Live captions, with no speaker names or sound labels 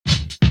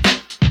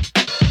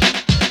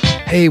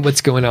Hey,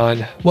 what's going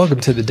on? Welcome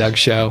to The Doug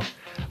Show.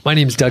 My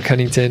name is Doug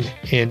Huntington,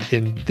 and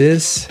in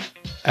this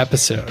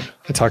episode,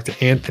 I talked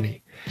to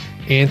Anthony.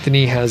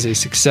 Anthony has a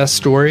success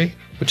story,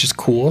 which is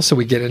cool. So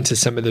we get into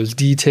some of those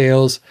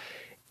details,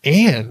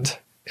 and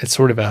it's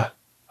sort of a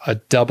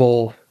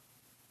double,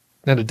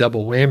 not a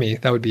double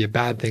whammy. That would be a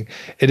bad thing.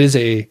 It is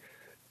a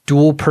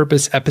dual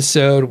purpose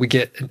episode. We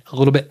get a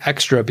little bit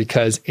extra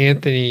because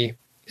Anthony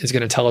is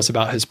going to tell us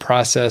about his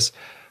process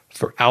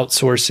for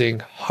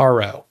outsourcing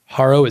Haro.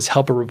 Haro is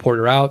Help a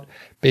Reporter Out.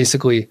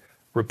 Basically,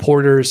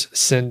 reporters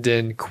send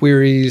in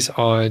queries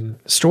on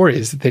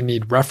stories that they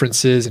need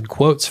references and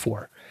quotes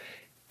for.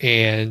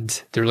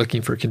 And they're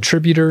looking for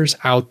contributors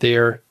out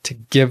there to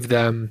give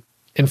them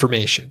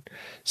information.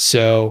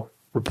 So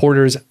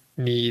reporters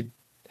need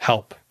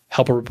help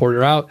a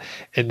reporter out,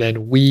 and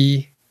then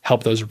we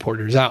help those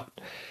reporters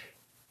out.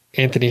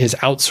 Anthony has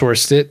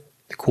outsourced it.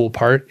 The cool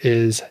part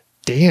is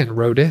Dan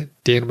wrote it.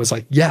 Dan was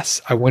like,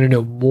 yes, I want to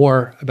know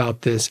more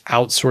about this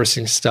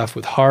outsourcing stuff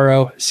with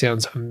Haro. It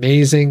sounds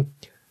amazing.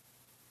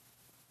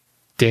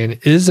 Dan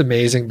is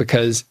amazing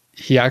because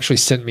he actually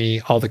sent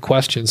me all the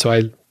questions, so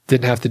I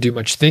didn't have to do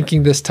much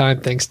thinking this time.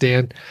 Thanks,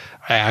 Dan.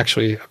 I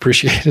actually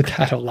appreciated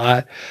that a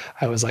lot.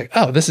 I was like,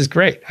 oh, this is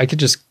great. I could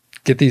just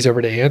get these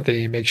over to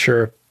Anthony and make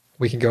sure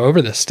we can go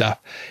over this stuff.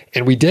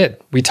 And we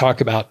did. We talk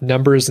about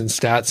numbers and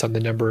stats on the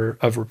number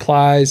of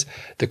replies,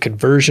 the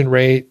conversion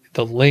rate,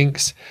 the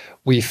links.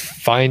 We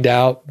find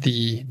out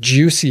the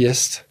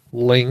juiciest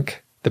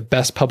link, the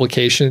best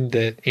publication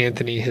that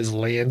Anthony has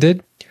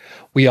landed.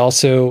 We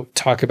also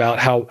talk about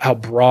how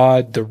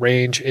broad the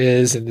range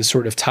is and the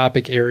sort of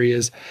topic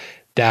areas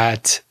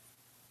that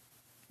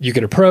you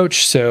can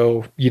approach,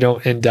 so you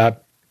don't end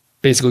up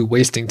basically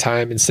wasting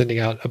time and sending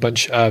out a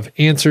bunch of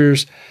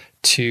answers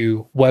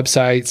to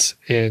websites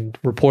and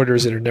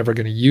reporters that are never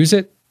going to use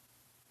it.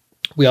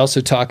 We also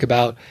talk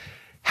about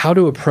how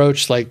to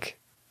approach like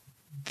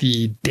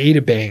the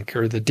data bank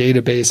or the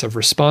database of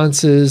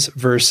responses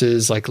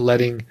versus like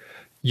letting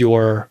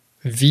your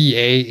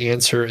VA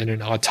answer in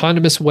an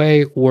autonomous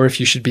way, or if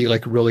you should be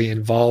like really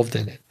involved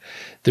in it.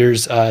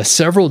 There's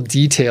several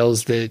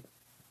details that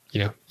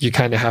you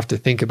kind of have to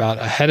think about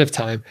ahead of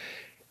time.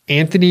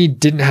 Anthony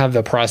didn't have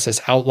the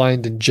process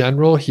outlined in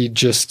general. He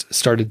just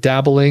started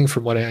dabbling,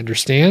 from what I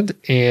understand,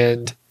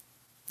 and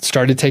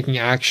started taking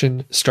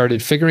action,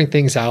 started figuring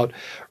things out,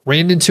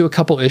 ran into a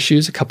couple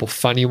issues, a couple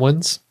funny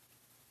ones,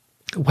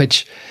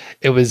 which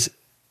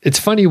it's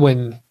funny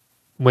when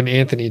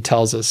Anthony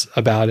tells us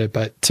about it.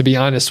 But to be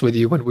honest with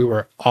you, when we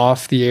were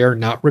off the air,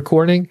 not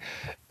recording,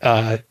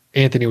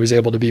 Anthony was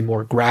able to be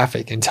more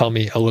graphic and tell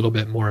me a little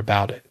bit more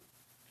about it.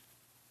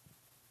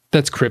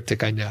 That's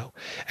cryptic, I know.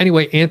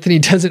 Anyway, Anthony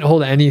doesn't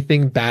hold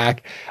anything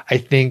back. I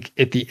think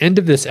at the end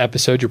of this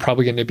episode, you're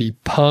probably going to be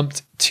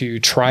pumped to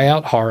try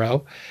out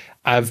Haro.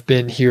 I've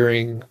been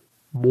hearing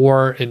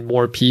more and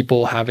more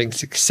people having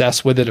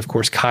success with it. Of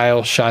course,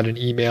 Kyle shot an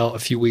email a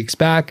few weeks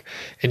back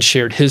and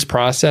shared his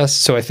process.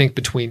 So I think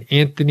between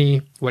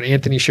what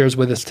Anthony shares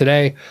with us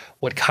today,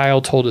 what Kyle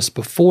told us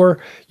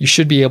before, you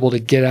should be able to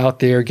get out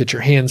there, get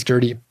your hands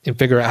dirty, and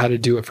figure out how to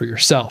do it for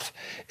yourself.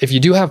 If you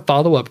do have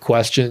follow-up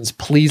questions,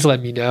 please let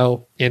me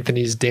know.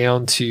 Anthony's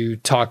down to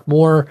talk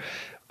more,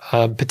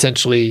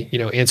 potentially,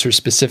 answer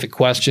specific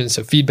questions.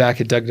 So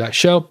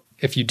feedback@doug.show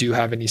if you do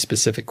have any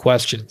specific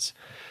questions.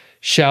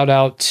 Shout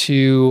out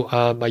to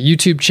my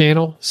YouTube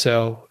channel.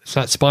 So it's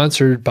not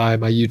sponsored by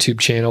my YouTube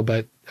channel,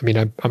 but I mean,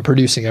 I'm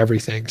producing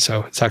everything.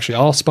 So it's actually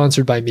all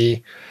sponsored by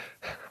me.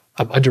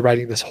 I'm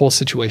underwriting this whole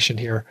situation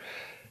here.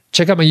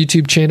 Check out my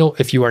YouTube channel.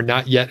 If you are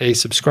not yet a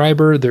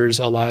subscriber, there's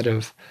a lot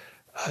of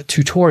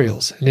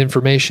tutorials and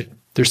information.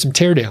 There's some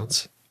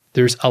teardowns.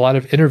 There's a lot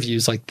of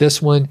interviews like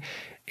this one,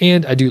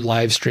 and I do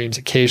live streams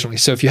occasionally.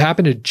 So if you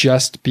happen to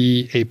just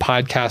be a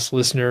podcast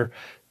listener,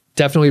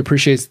 definitely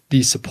appreciate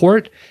the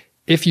support.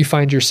 If you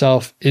find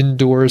yourself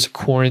indoors,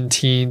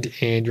 quarantined,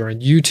 and you're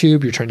on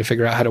YouTube, you're trying to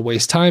figure out how to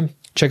waste time,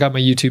 check out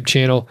my YouTube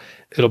channel.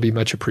 It'll be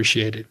much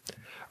appreciated.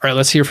 All right,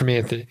 let's hear from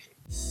Anthony.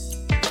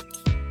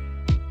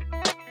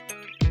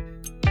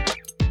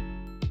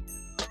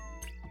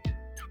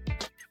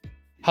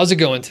 How's it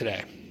going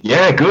today?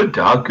 Yeah, good,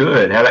 Doug.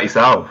 Good. How about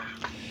yourself?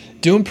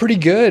 Doing pretty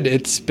good.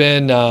 It's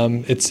been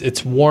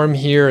it's warm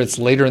here. It's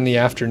later in the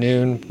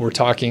afternoon. We're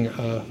talking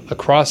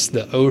across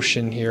the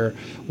ocean here.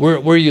 Where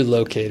are you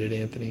located,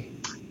 Anthony?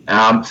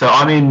 So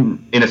I'm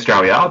in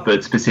Australia,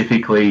 but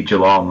specifically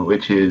Geelong,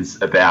 which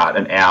is about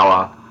an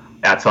hour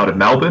outside of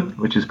Melbourne,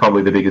 which is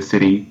probably the biggest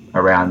city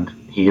around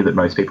here that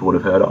most people would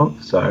have heard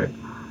of. So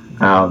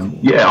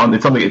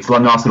it's a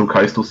nice little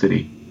coastal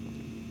city.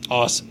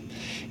 Awesome.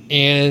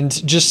 And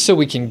just so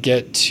we can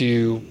get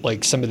to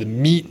like some of the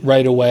meat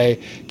right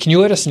away, can you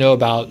let us know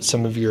about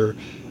some of your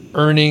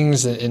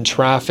earnings and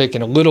traffic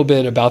and a little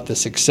bit about the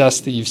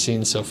success that you've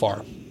seen so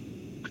far?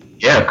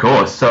 Yeah, of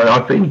course. So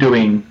I've been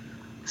doing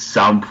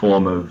some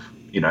form of,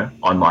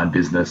 online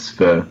business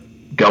for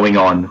going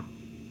on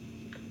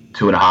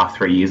 2.5,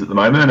 3 years at the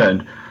moment.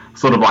 And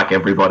sort of like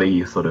everybody,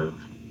 you sort of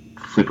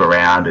flip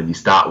around and you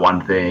start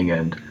one thing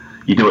and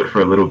you do it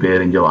for a little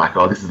bit and you're like,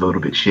 oh, this is a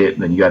little bit shit.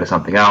 And then you go to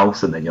something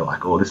else and then you're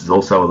like, oh, this is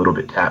also a little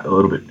bit,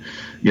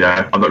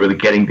 I'm not really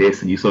getting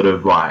this. And you sort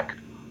of like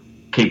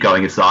keep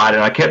going aside.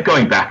 And I kept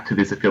going back to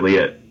this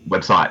affiliate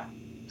website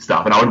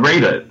stuff and I would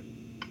read it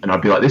and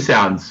I'd be like, this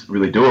sounds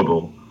really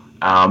doable.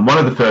 One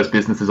of the first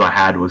businesses I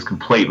had was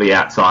completely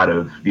outside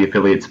of the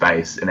affiliate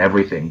space and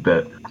everything,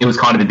 but it was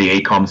kind of in the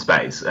e-com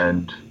space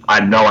and I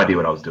had no idea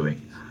what I was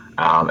doing.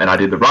 And I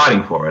did the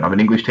writing for it. I'm an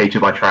English teacher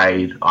by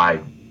trade. I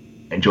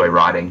enjoy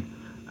writing.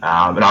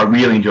 And I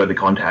really enjoyed the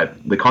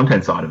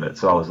content side of it.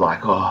 So I was like,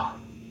 oh,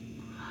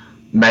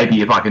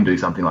 maybe if I can do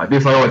something like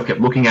this. I always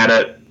kept looking at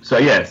it. So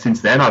yeah,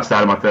 since then I've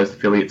started my first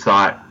affiliate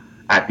site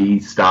at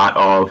the start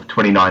of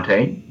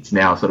 2019. It's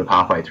now sort of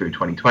halfway through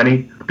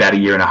 2020. About a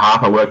year and a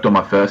half. I worked on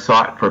my first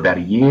site for about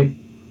a year.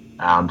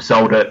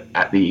 Sold it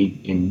I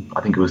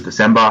think it was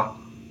December.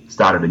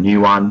 Started a new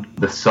one.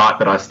 The site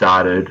that I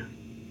started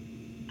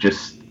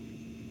just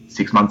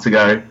 6 months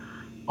ago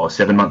or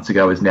 7 months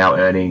ago is now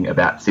earning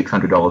about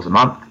 $600 a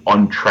month,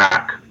 on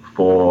track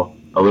for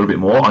a little bit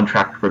more, on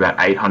track for about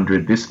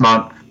 $800 this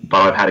month,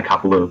 but I've had a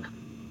couple of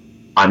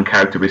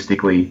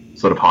uncharacteristically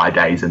sort of high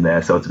days in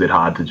there, so it's a bit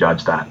hard to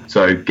judge that.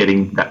 So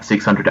getting that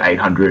 $600 to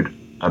 $800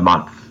 a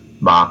month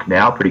mark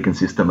now pretty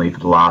consistently for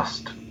the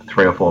last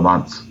 3 or 4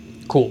 months.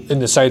 Cool.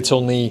 And the site's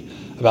only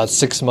about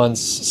 6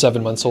 months,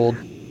 7 months old?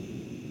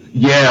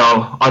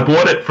 Yeah, I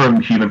bought it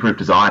from Human Proof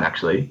Design,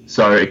 actually.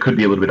 So it could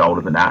be a little bit older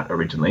than that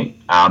originally.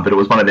 But it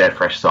was one of their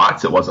fresh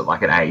sites. It wasn't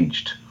like an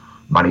aged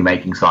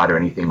money-making site or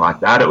anything like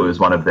that. It was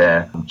one of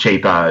their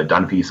cheaper,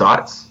 done-for-you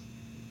sites.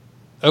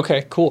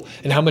 Okay, cool.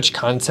 And how much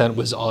content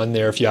was on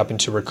there, if you happen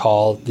to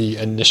recall the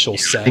initial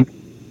set?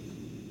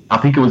 I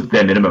think it was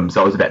their minimum.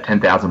 So it was about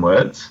 10,000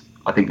 words.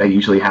 I think they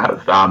usually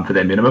have for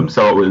their minimum.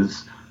 So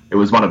it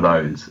was one of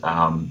those.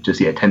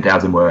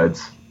 10,000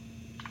 words.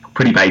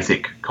 Pretty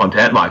basic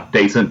content, like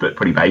decent, but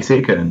pretty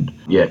basic. And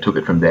yeah, took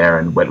it from there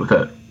and went with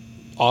it.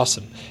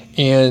 Awesome.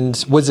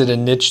 And was it a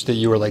niche that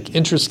you were like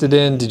interested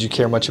in? Did you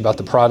care much about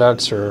the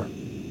products or?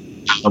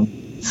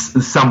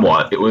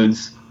 Somewhat. It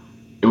was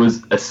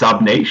a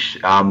sub niche.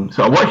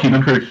 So what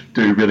Human Proof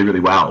do really,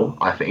 really well,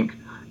 I think,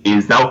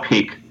 is they'll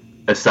pick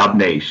a sub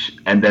niche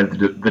and then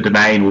the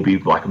domain will be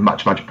like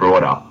much, much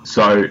broader.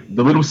 So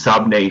the little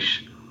sub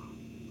niche,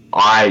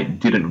 I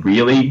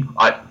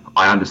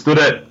understood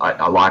it,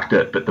 I liked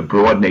it, but the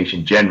broad niche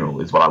in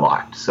general is what I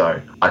liked.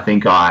 So I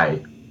think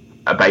I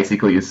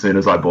basically, as soon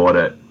as I bought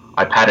it,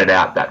 I padded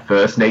out that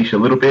first niche a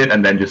little bit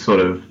and then just sort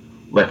of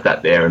left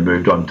that there and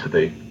moved on to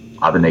the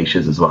other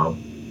niches as well.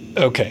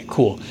 Okay,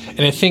 cool.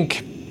 And I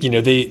think,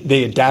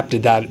 they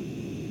adapted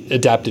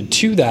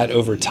to that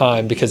over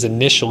time, because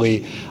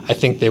initially I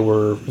think they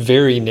were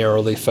very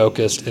narrowly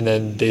focused, and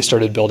then they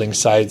started building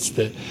sites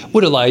that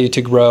would allow you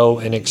to grow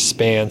and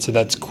expand. So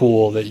that's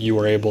cool that you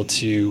were able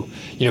to,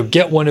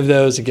 get one of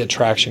those and get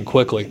traction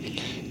quickly.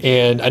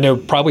 And I know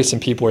probably some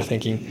people are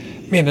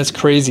thinking, man, that's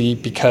crazy,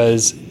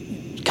 because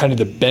kind of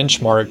the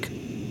benchmark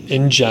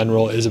in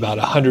general is about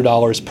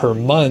 $100 per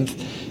month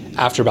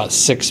after about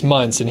 6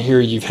 months. And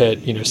here you've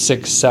hit,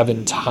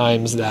 6-7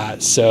 times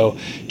that. So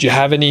do you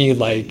have any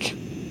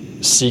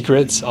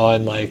secrets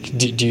on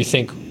do you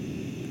think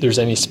there's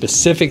any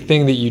specific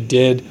thing that you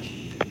did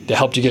that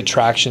helped you get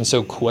traction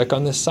so quick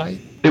on this site?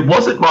 It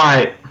wasn't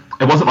my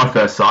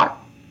first site,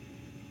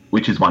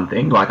 which is one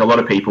thing. Like, a lot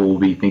of people will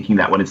be thinking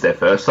that when it's their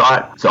first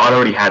site. So I'd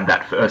already had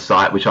that first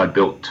site, which I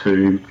built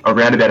to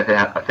around about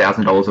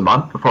 $1,000 a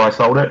month before I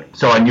sold it.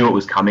 So I knew it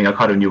was coming. I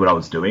kind of knew what I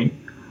was doing.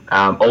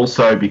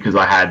 Also because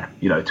I had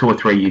 2 or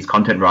 3 years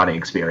content writing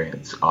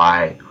experience.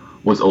 I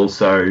was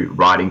also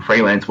writing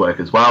freelance work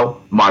as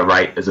well. My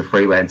rate as a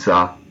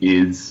freelancer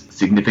is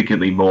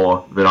significantly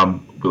more than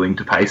I'm willing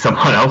to pay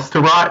someone else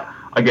to write,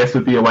 I guess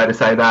would be a way to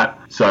say that.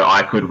 So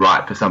I could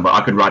write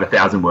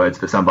 1,000 words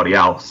for somebody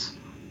else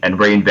and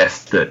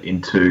reinvest it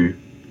into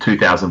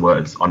 2,000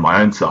 words on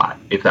my own site,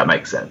 if that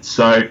makes sense.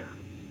 So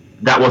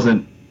that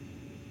wasn't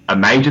a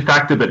major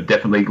factor, but it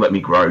definitely let me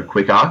grow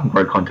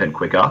content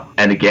quicker.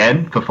 And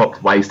again, for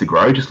ways to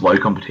grow, just low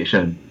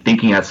competition,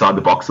 thinking outside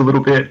the box a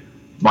little bit.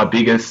 My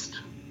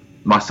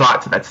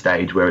site's at that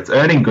stage where it's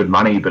earning good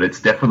money, but it's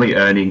definitely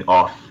earning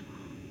off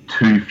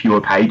 2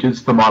 fewer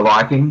pages for my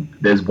liking.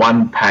 There's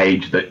one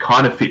page that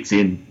kind of fits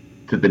in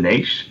to the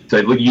niche. So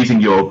using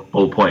your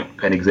ballpoint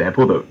pen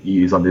example that you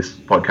use on this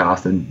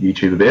podcast and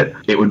YouTube a bit,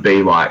 it would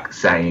be like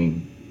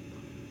saying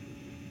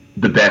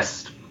the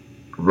best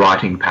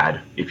writing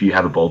pad if you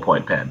have a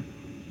ballpoint pen,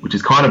 which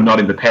is kind of not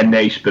in the pen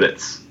niche, but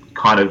it's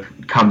kind of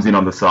comes in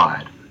on the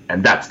side.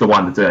 And that's the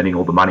one that's earning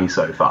all the money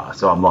so far.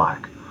 So I'm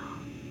like,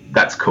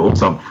 that's cool.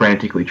 So I'm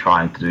frantically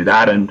trying to do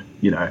that and,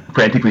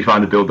 frantically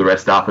trying to build the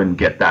rest up and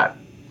get that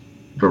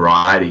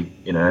variety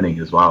in earning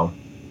as well.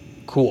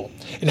 Cool.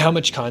 And how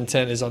much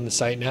content is on the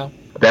site now?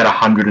 About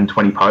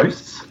 120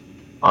 posts,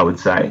 I would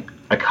say.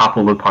 A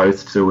couple of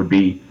posts that would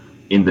be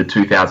in the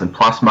 2,000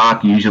 plus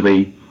mark.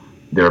 Usually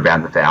they're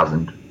about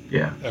 1,000.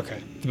 Yeah.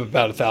 Okay.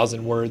 About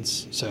 1,000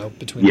 words. So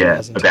between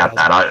 1,000 and 2,000.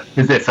 That.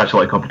 Because there's such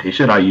low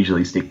competition, I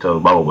usually stick to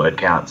lower word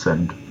counts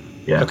and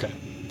yeah. Okay.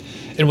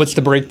 And what's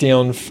the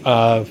breakdown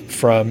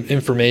from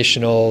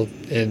informational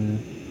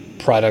and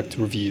product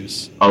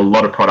reviews? A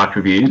lot of product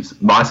reviews.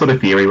 My sort of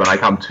theory when I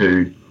come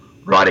to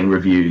writing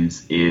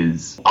reviews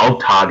is I'll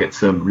target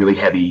some really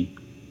heavy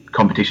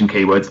competition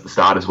keywords at the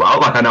start as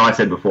well. Like I know I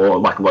said before,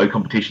 like low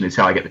competition is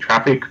how I get the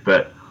traffic,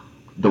 but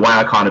the way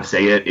I kind of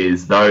see it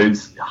is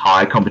those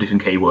high competition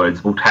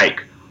keywords will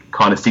take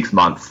kind of 6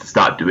 months to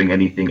start doing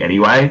anything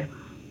anyway.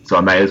 So I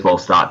may as well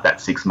start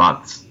that 6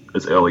 months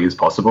as early as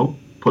possible,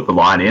 put the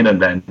line in,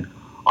 and then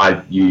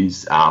I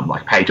use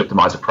like Page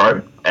Optimizer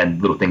Pro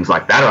and little things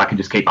like that, and I can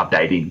just keep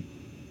updating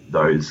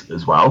those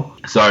as well.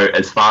 So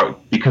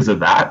because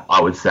of that,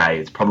 I would say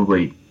it's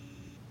probably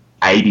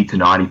 80 to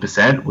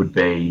 90% would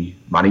be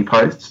money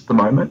posts at the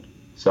moment.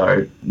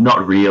 So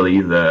not really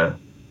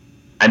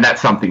and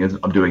that's something as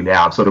I'm doing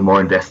now. I'm sort of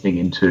more investing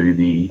into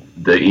the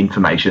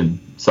information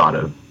side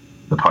of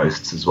the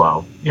posts as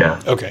well.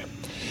 Yeah. Okay.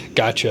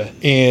 Gotcha.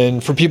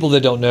 And for people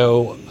that don't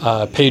know,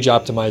 Page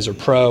Optimizer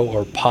Pro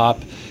or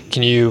POP,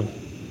 can you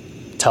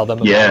tell them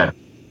about it?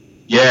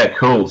 Yeah,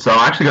 cool. So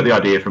I actually got the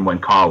idea from when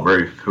Kyle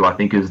Roof, who I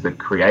think is the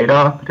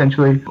creator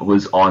potentially,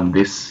 was on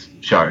this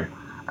show.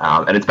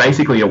 And it's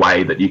basically a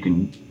way that you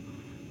can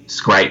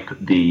scrape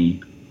the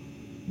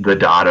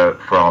data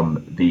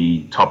from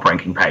the top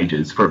ranking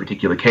pages for a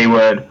particular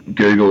keyword.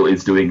 Google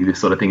is doing this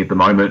sort of thing at the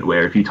moment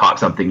where if you type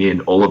something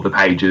in, all of the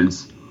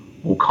pages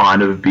will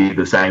kind of be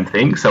the same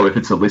thing. So if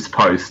it's a list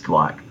post,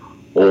 like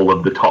all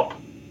of the top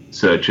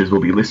searches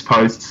will be list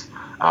posts.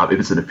 If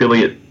it's an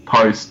affiliate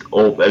post,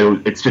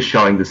 it's just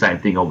showing the same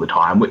thing all the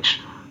time,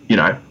 which,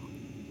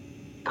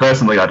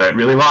 personally I don't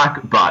really like,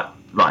 but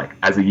like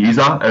as a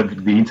user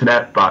of the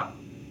internet, but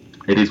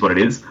it is what it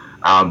is.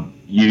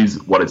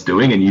 Use what it's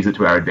doing and use it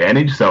to our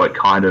advantage. So it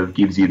kind of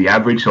gives you the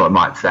average. So it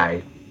might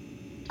say,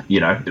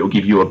 it'll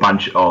give you a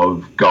bunch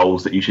of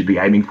goals that you should be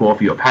aiming for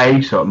your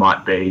page. So it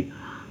might be,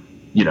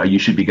 you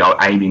should be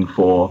aiming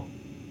for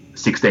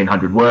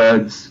 1,600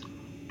 words,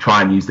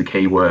 try and use the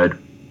keyword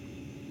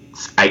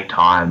 8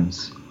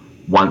 times,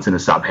 once in a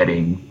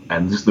subheading,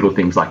 and just little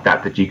things like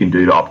that you can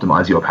do to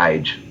optimize your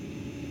page.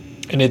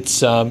 And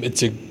it's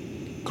a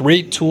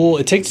great tool.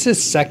 It takes a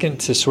second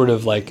to sort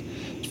of like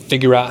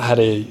figure out how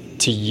to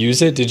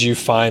use it. Did you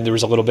find there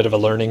was a little bit of a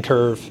learning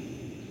curve?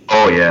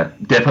 Oh yeah,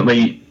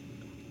 definitely.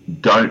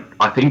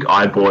 I think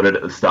I bought it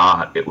at the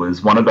start. It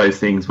was one of those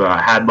things where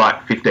I had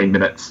like 15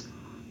 minutes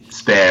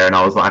spare and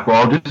I was like,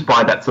 well, I'll just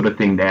buy that sort of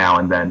thing now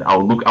and then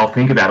I'll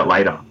think about it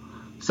later.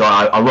 So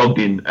I logged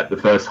in at the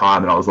first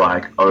time and I was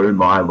like, oh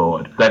my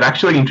Lord. They've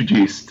actually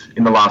introduced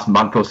in the last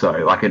month or so,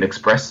 like an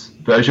express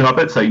version of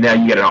it. So now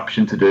you get an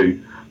option to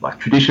do like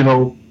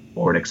traditional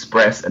or an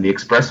express, and the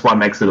express one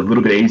makes it a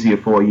little bit easier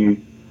for you.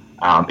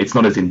 It's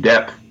not as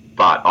in-depth,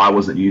 but I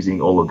wasn't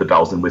using all of the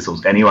bells and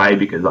whistles anyway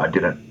because I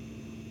didn't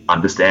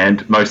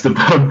understand most of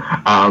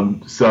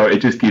them. So it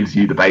just gives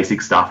you the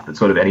basic stuff that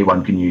sort of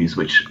anyone can use,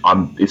 which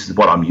this is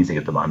what I'm using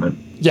at the moment.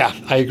 Yeah,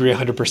 I agree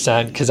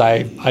 100% because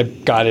I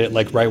got it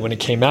like right when it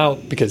came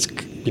out because,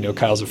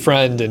 Kyle's a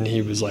friend and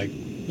he was like,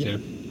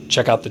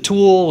 check out the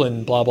tool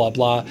and blah, blah,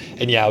 blah.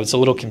 And yeah, it was a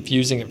little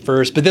confusing at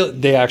first,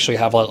 but they actually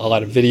have a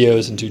lot of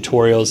videos and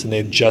tutorials, and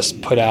they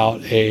just put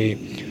out a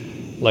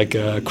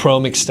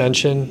Chrome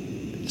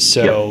extension.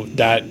 So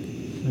that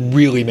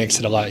really makes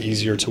it a lot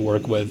easier to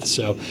work with.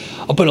 So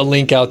I'll put a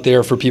link out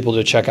there for people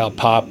to check out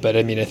POP. But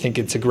I mean, I think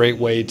it's a great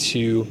way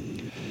to,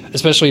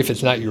 especially if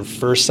it's not your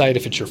first site.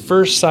 If it's your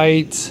first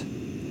site,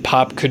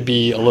 POP could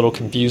be a little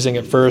confusing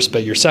at first,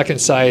 but your second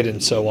site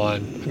and so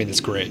on, I mean, it's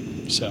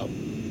great. So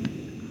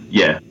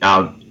yeah,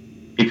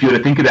 if you were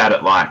to think about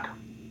it like,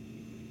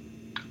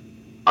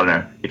 I don't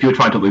know, if you're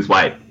trying to lose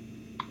weight,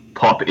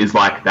 POP is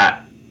like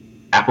that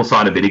apple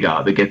cider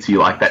vinegar that gets you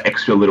like that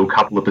extra little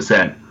couple of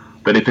percent.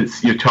 But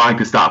if you're trying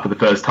to start for the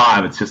first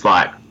time, it's just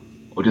like,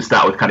 we'll just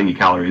start with cutting your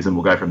calories and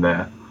we'll go from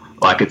there.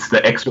 Like it's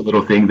the extra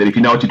little thing that if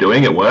you know what you're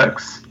doing, it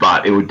works,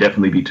 but it would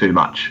definitely be too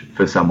much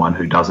for someone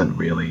who doesn't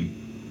really,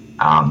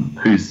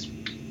 who's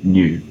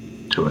new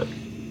to it.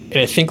 And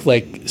I think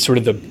like sort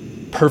of the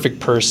perfect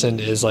person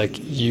is like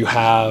you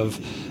have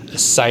a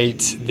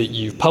site that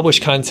you've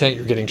published content,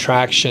 you're getting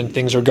traction,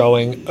 things are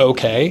going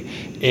okay,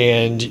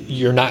 and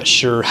you're not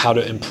sure how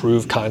to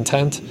improve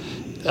content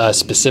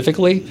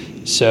specifically.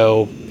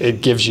 So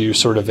it gives you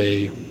sort of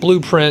a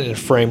blueprint and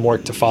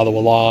framework to follow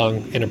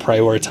along in a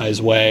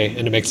prioritized way,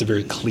 and it makes it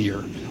very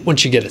clear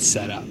once you get it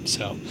set up.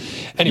 So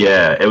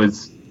anyway.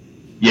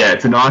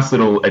 It's a nice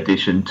little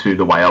addition to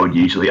the way I would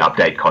usually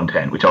update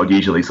content, which I would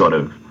usually sort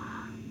of,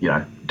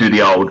 do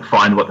the old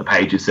find what the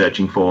page is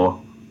searching for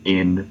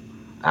in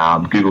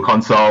Google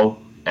Console,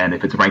 and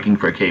if it's ranking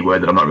for a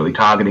keyword that I'm not really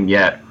targeting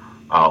yet,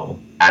 I'll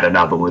add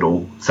another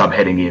little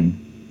subheading in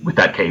with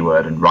that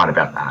keyword and write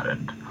about that.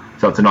 And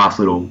so it's a nice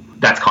little,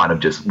 that's kind of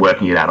just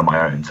working it out on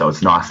my own. So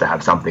it's nice to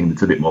have something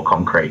that's a bit more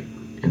concrete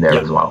in there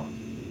as well.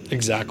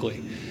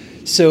 Exactly.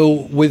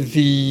 So with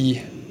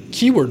the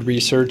keyword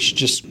research,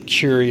 just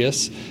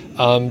curious,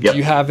 do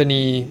you have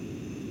any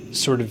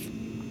sort of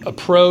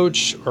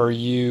approach, or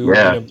you?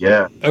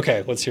 Yeah.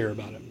 Okay, let's hear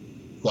about it.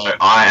 So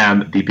I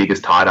am the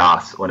biggest tight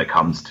ass when it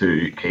comes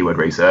to keyword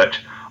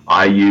research.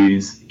 I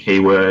use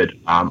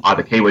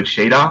either keyword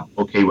sheeter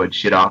or keyword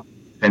shitter.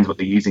 Depends what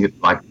they're using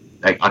it like.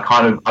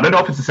 I don't know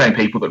if it's the same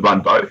people that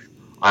run both.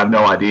 I have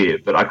no idea,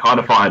 but I kind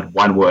of find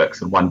one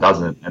works and one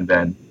doesn't, and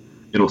then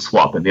it'll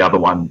swap and the other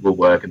one will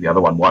work and the other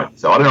one won't.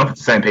 So I don't know if it's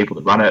the same people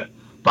that run it,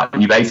 but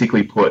you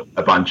basically put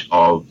a bunch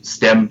of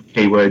STEM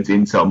keywords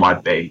in. So it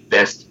might be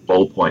best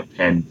ballpoint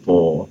pen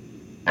for,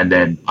 and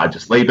then I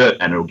just leave it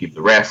and it'll give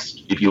the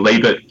rest. If you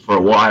leave it for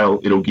a while,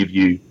 it'll give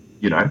you,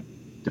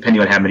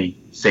 depending on how many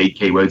seed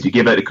keywords you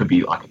give it, it could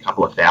be like a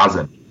couple of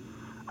thousand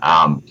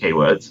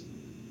keywords.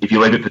 If you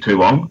leave it for too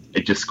long,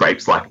 it just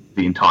scrapes like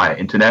the entire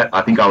internet.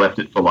 I think I left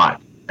it for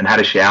and had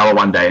a shower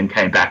one day and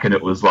came back and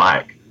it was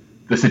like,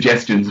 the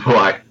suggestions were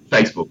like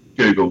Facebook,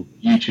 Google,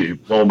 YouTube,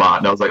 Walmart.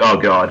 And I was like, oh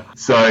God.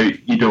 So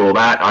you do all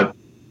that. I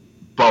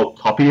bulk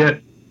copy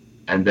it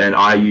and then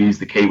I use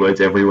the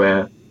keywords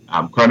everywhere.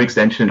 Chrome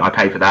extension, I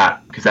pay for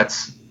that because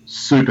that's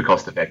super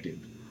cost effective.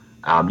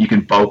 You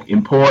can bulk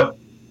import.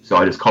 So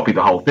I just copy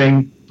the whole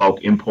thing,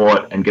 bulk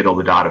import and get all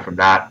the data from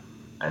that.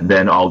 And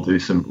then I'll do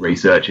some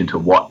research into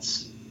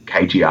what's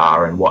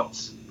KGR and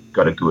what's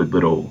got a good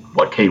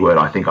what keyword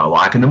I think I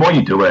like. And the more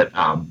you do it,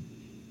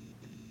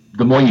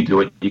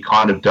 you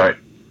kind of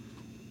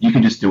you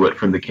can just do it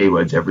from the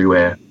keywords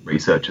everywhere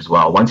research as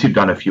well. Once you've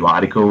done a few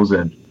articles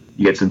and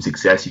you get some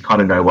success, you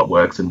kind of know what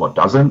works and what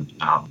doesn't.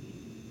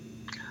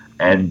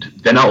 And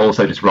then I'll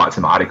also just write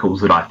some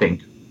articles that I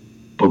think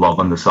belong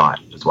on the site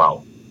as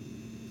well.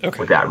 Okay.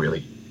 Without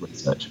really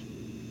research.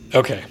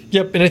 Okay.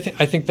 Yep. And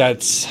I think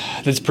that's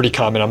pretty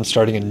common. I'm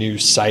starting a new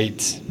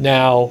site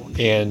now,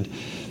 and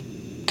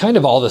kind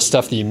of all the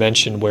stuff that you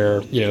mentioned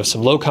where,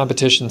 some low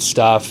competition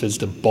stuff is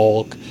the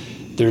bulk.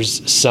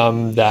 There's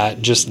some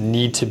that just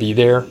need to be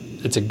there.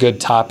 It's a good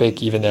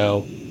topic, even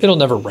though it'll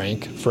never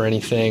rank for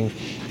anything.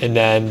 And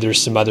then there's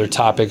some other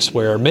topics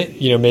where,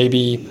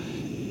 maybe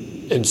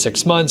in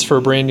 6 months for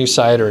a brand new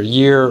site, or a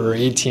year or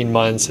 18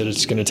 months, that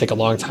it's going to take a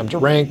long time to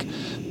rank.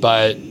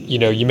 But,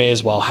 you may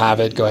as well have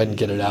it, go ahead and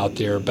get it out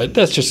there. But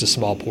that's just a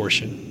small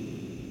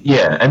portion.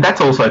 Yeah. And that's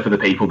also for the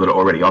people that are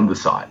already on the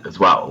site as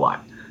well. Like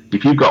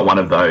if you've got one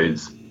of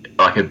those,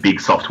 like a big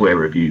software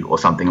review or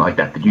something like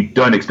that you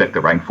don't expect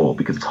to rank for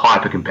because it's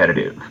hyper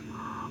competitive,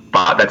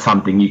 but that's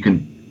something you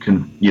can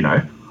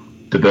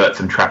divert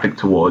some traffic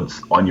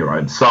towards on your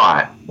own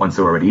site once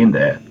they're already in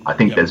there. I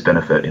think there's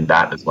benefit in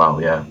that as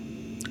well. Yeah.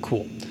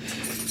 Cool.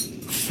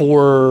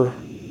 For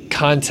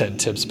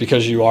content tips,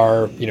 because you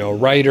are, a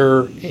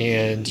writer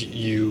and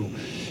you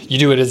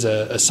do it as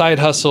a side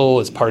hustle,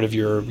 as part of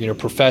your,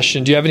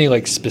 profession. Do you have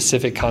any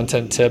specific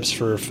content tips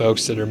for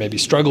folks that are maybe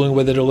struggling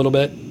with it a little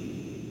bit?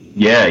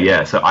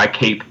 Yeah. So I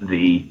keep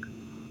the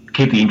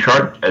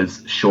intro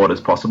as short as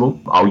possible.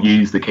 I'll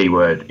use the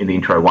keyword in the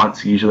intro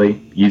once, usually,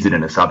 use it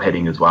in a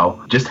subheading as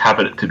well. Just have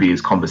it to be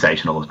as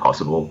conversational as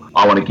possible.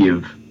 I want to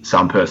give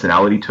some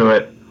personality to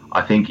it.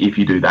 I think if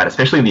you do that,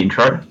 especially in the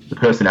intro, the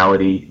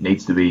personality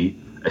needs to be,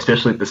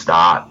 especially at the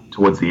start,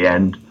 towards the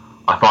end.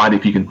 I find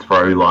if you can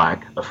throw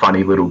a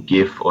funny little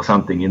GIF or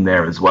something in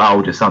there as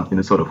well, just something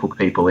to sort of hook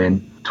people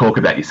in, talk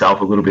about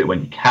yourself a little bit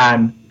when you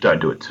can, don't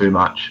do it too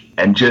much,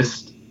 and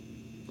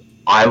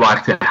I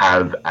like to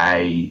have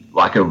a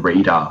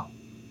reader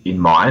in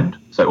mind.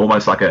 So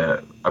almost like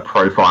a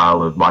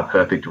profile of my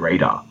perfect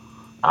reader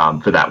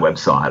for that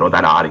website or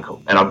that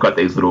article. And I've got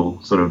these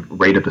little sort of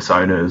reader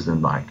personas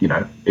and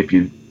if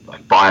you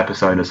buyer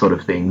persona sort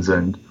of things,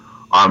 and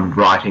I'm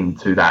writing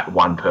to that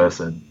one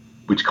person,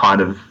 which kind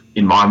of,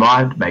 in my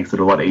mind, makes it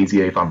a lot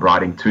easier if I'm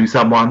writing to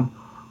someone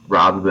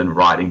rather than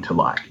writing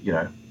to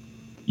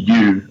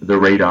you, the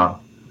reader,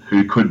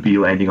 who could be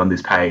landing on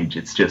this page.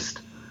 It's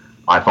just,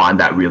 I find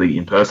that really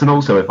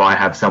impersonal. So if I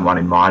have someone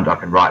in mind, I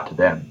can write to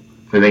them.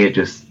 For me, it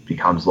just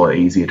becomes a lot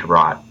easier to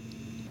write.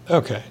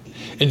 Okay.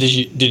 And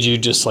did you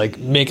just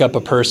make up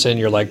a person?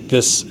 You're like,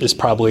 this is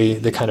probably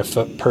the kind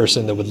of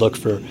person that would look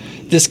for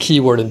this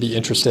keyword and be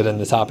interested in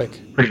the topic?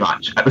 Pretty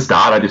much. At the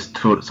start, I just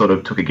sort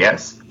of took a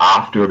guess.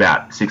 After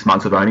about 6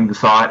 months of owning the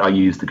site, I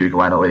used the Google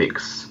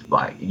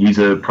Analytics,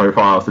 user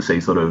profiles to see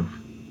sort of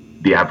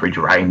the average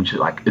range.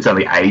 It's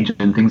only age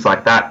and things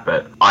like that.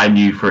 But I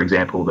knew, for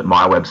example, that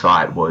my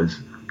website was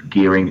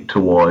gearing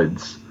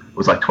towards, it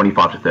was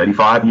 25 to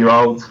 35 year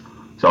olds.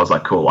 So I was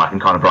like, cool, I can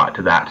kind of write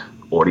to that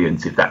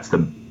audience if that's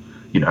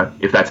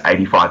if that's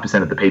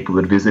 85% of the people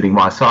that are visiting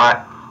my site.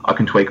 I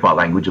can tweak my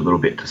language a little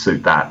bit to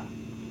suit that.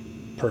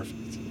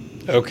 Perfect.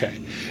 Okay.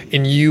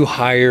 And you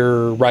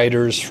hire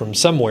writers from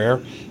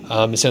somewhere.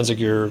 It sounds like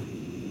you're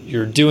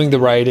doing the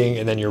writing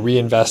and then you're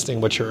reinvesting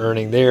what you're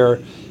earning there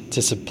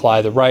to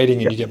supply the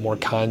writing, and you get more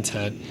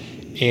content.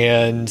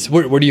 And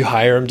where do you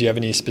hire them? Do you have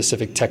any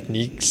specific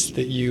techniques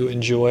that you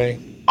enjoy?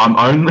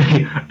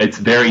 It's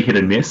very hit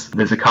and miss.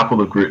 There's a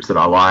couple of groups that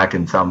I like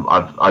and some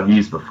I've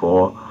used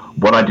before.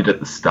 What I did at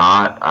the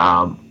start,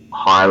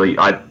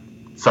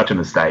 such a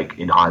mistake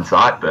in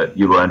hindsight, but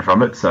you learn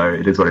from it, so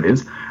it is what it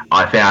is.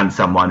 I found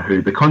someone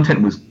who the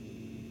content was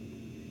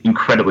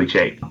incredibly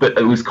cheap, but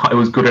it was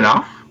good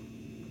enough,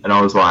 and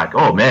I was like,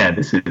 oh man,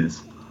 this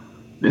is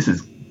this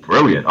is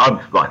brilliant.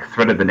 I've like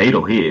threaded the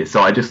needle here.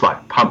 So I just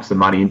like pumped some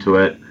money into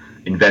it,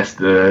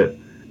 invested it,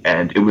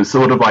 and it was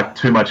sort of like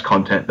too much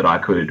content that I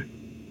could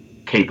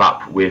keep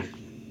up with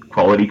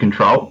quality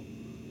control.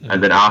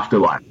 And then after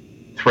like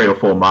 3 or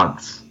 4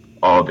 months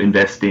of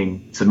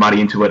investing some money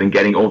into it and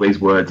getting all these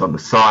words on the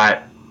site,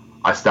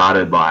 I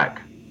started like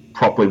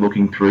properly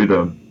looking through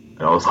them.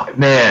 And I was like,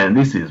 man,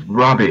 this is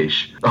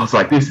rubbish. I was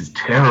like, this is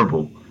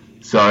terrible.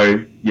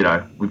 So, you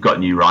know, we've got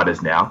new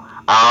writers now.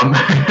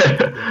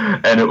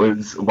 And it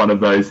was one of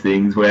those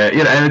things where,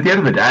 you know, and at the end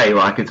of the day,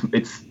 like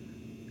it's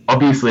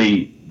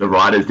obviously the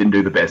writers didn't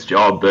do the best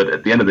job, but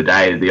at the end of the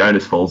day, the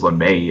onus falls on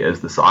me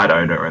as the site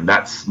owner. And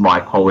that's my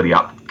quality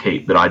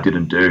upkeep that I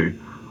didn't do.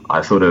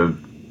 I sort of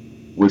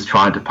was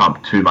trying to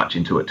pump too much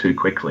into it too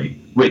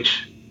quickly,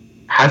 which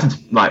has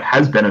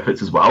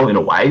benefits as well in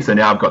a way. So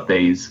now I've got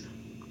these,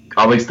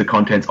 at least the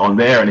content's on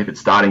there, and if it's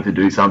starting to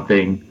do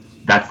something,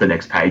 that's the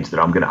next page that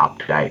I'm going to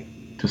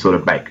update to sort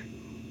of make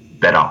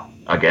better,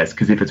 I guess.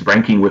 Because if it's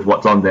ranking with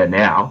what's on there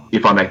now,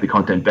 if I make the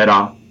content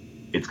better,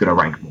 it's going to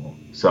rank more.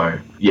 So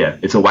yeah,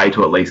 it's a way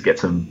to at least get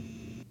some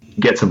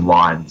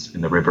lines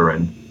in the river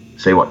and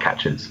see what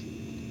catches.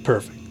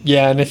 Perfect.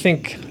 Yeah, and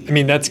I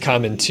mean that's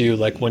common too.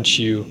 Like once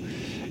you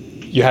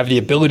have the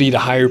ability to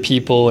hire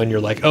people, and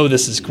you're like, oh,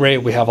 this is great,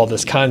 we have all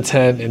this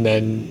content, and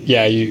then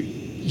yeah,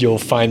 you'll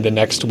find the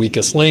next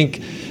weakest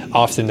link.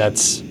 Often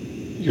that's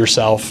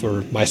yourself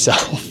or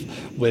myself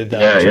with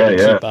trying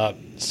to keep up.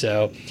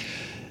 So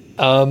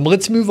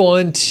let's move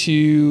on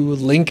to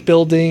link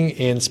building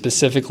and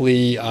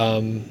specifically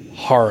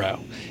Haro.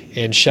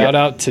 And shout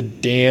out to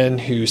Dan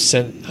who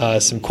sent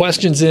some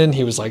questions in.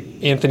 He was like,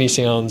 Anthony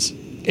sounds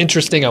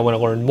interesting. I want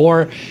to learn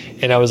more.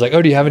 And I was like,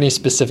 oh, do you have any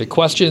specific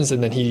questions?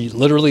 And then he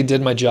literally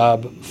did my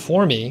job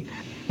for me.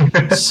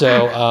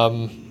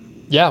 So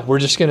yeah, we're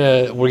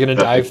gonna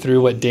dive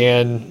through what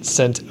Dan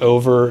sent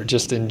over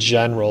just in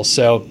general.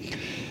 So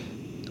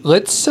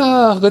let's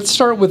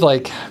start with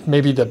like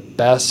maybe the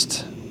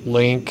best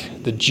link,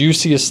 the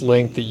juiciest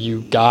link that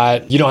you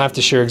got. You don't have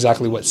to share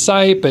exactly what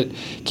site, but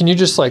can you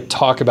just like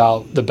talk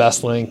about the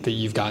best link that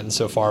you've gotten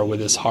so far with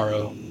this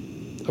Haro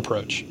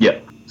approach? Yeah.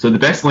 So the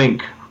best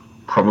link,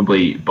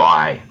 probably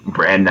by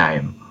brand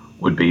name,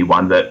 would be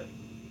one that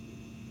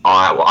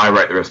I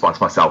wrote the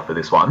response myself for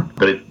this one,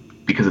 but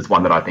because it's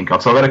one that I think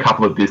of. So I've got a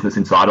couple of Business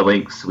Insider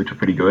links, which are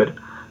pretty good.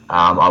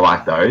 I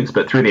like those,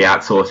 but through the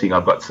outsourcing,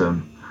 I've got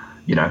some,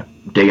 you know,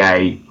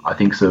 DA, I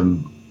think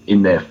some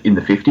in the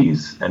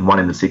 50s and one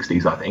in the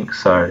 60s, I think.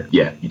 So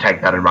yeah, you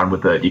take that and run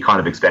with it. You kind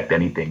of expect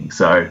anything.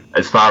 So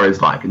as far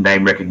as like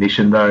name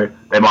recognition though,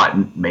 they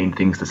might mean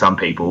things to some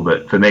people,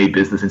 but for me,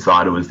 Business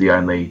Insider was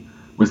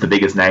the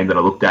biggest name that I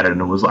looked at it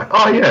and it was like,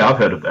 oh yeah, I've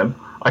heard of them.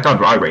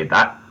 I read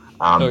that.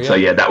 So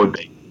yeah, that would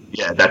be,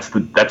 that's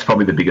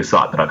probably the biggest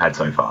site that I've had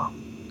so far.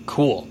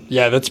 Cool.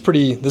 Yeah, that's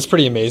pretty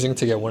amazing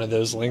to get one of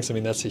those links. I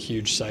mean, that's a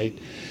huge site.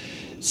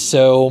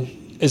 So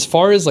as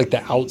far as like the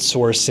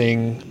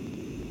outsourcing,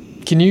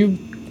 can you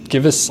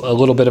give us a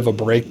little bit of a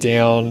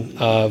breakdown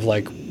of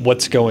like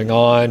what's going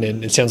on?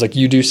 And it sounds like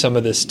you do some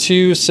of this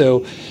too.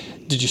 So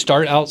did you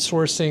start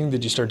outsourcing?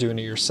 Did you start doing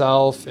it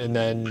yourself? And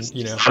then,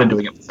 you know, I started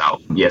doing it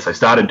myself. Yes, I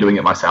started doing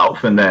it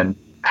myself. And then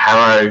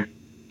Haro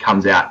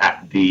comes out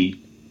at the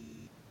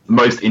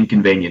most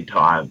inconvenient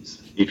times.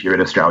 If you're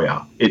in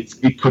Australia,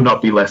 it could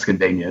not be less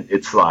convenient.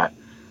 It's like,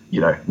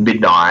 you know,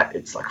 midnight,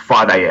 it's like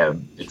 5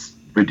 a.m. It's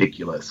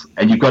ridiculous.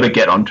 And you've got to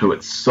get onto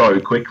it so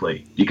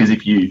quickly because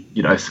if you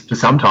know, for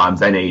sometimes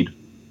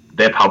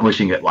they're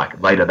publishing it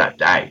like later that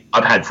day.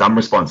 I've had some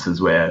responses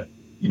where,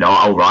 you know,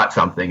 I'll write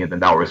something and then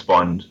they'll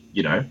respond,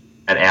 you know,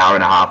 an hour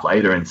and a half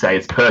later and say,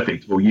 it's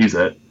perfect, we'll use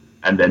it.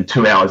 And then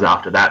 2 hours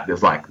after that,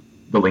 there's like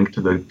the link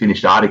to the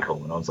finished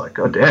article. And I was like,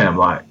 God damn,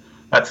 like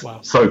that's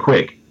so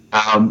quick.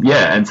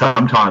 And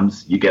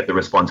sometimes you get the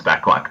response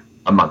back like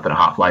a month and a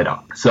half later.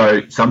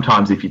 So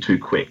sometimes if you're too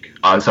quick,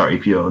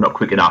 if you're not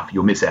quick enough,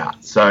 you'll miss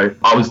out. So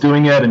I was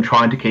doing it and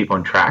trying to keep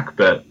on track,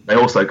 but they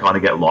also kind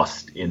of get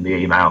lost in the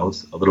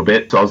emails a little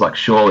bit. So I was like,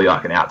 surely I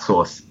can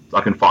outsource,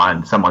 I can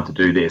find someone to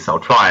do this. I'll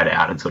try it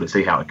out and sort of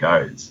see how it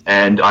goes.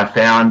 And I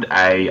found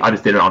I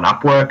just did it on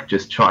Upwork,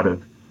 just try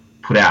to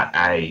put out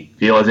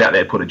feelers out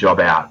there, put a job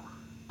out.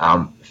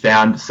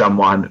 Found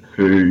someone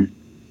who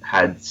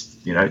had,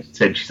 you know,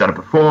 said she's done it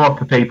before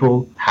for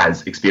people,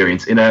 has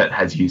experience in it,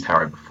 has used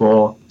Haro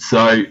before.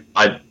 So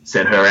I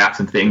sent her out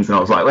some things and I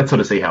was like, let's sort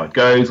of see how it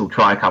goes. We'll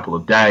try a couple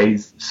of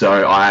days.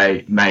 So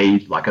I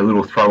made like a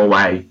little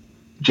throwaway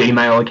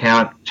Gmail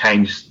account,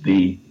 changed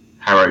the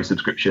Haro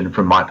subscription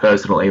from my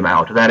personal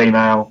email to that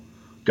email,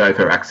 gave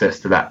her access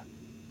to that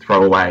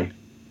throwaway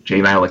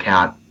Gmail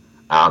account.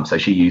 So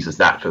she uses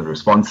that for the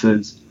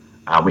responses.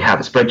 We have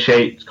a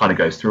spreadsheet, kind of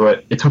goes through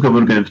it. It took a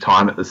little bit of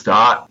time at the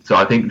start. So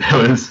I think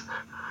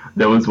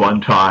there was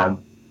one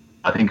time,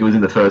 I think it was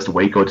in the first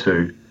week or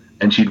two,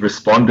 and she'd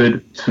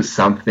responded to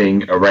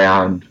something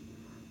around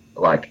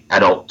like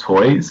adult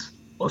toys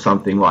or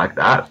something like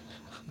that.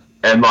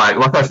 And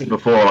like I said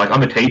before, like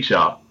I'm a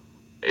teacher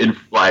in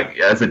like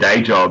as a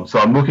day job. So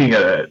I'm looking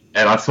at it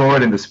and I saw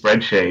it in the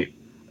spreadsheet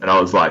And I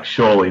was like,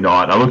 surely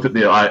not. I looked at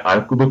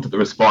the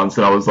response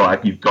and I was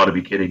like, you've got to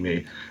be kidding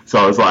me. So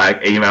I was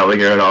like emailing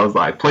her and I was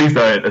like, please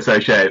don't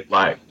associate.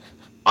 Like,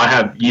 I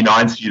have year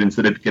 9 students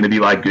that are going to be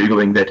like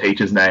Googling their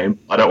teacher's name.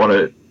 I don't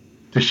want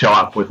to show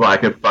up with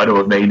like a photo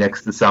of me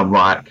next to some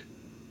like,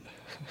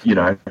 you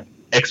know,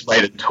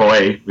 X-rated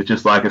toy with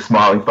just like a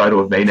smiling photo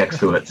of me next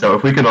to it. So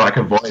if we can like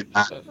avoid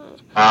that,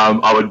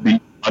 I'd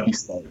be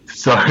stoked.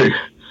 So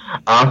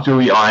after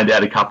we ironed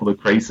out a couple of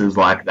creases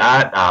like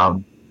that,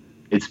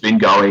 it's been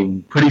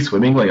going pretty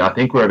swimmingly. I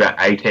think we're about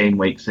 18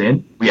 weeks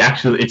in.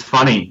 It's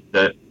funny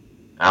that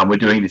we're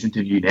doing this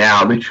interview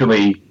now,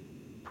 literally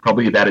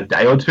probably about a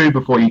day or two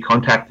before you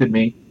contacted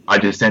me. I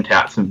just sent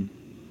out some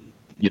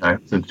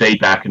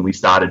feedback and we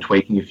started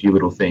tweaking a few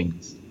little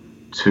things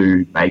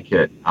to make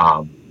it,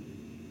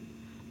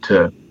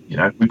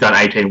 we've done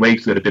 18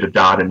 weeks, we've got a bit of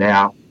data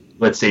now.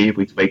 Let's see if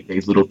we tweak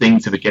these little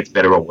things, if it gets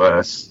better or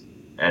worse,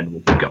 and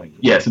we'll keep going.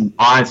 Yeah,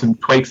 some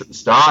tweaks at the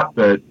start,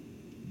 but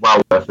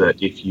well worth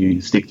it if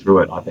you stick through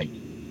it, I think.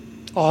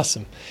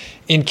 Awesome.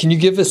 And can you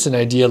give us an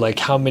idea, like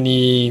how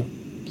many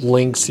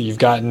links that you've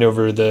gotten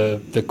over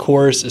the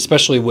course,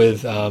 especially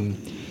with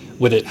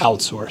it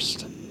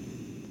outsourced?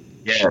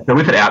 Yeah, so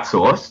with it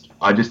outsourced,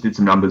 I just did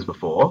some numbers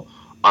before.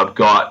 I've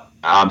got,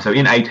 so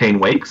in 18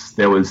 weeks,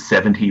 there was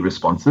 70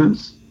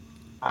 responses.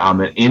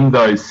 And in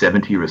those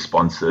 70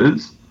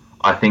 responses,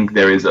 I think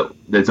there's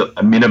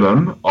a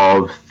minimum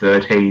of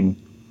 13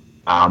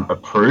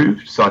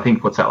 approved. So I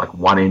think, what's that, like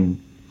 1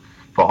 in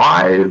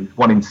 5,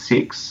 1 in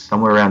 6,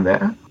 somewhere around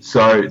there.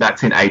 So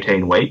that's in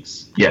 18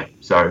 weeks. Yeah,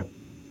 so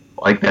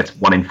I think that's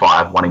 1 in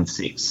 5, 1 in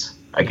 6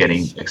 are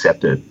getting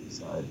accepted.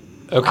 So,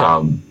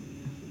 okay.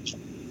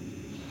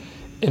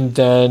 And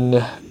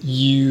then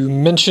you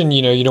mentioned,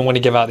 you don't want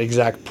to give out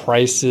exact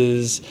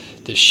prices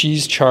that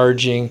she's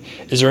charging.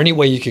 Is there any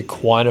way you could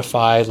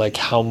quantify like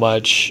how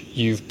much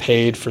you've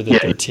paid for the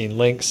 13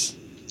 links?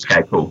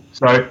 Okay, cool.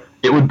 So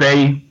it would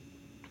be,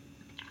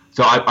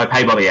 I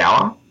pay by the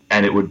hour,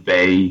 and it would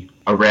be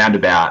around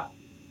about,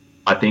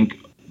 I think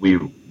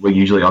we're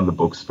usually on the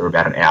books for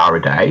about an hour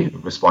a day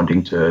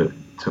responding to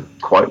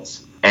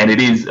quotes. And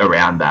it is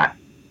around that,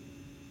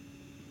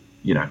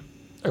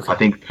 Okay. I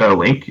think per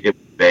link it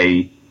would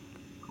be,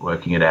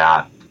 working it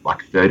out,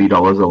 like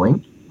 $30 a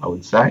link, I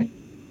would say.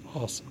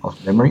 Awesome.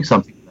 Off memory,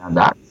 something around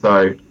that.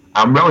 So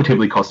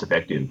relatively cost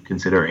effective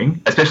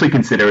especially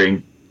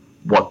considering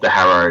what the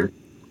Harrow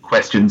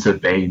questions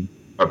have been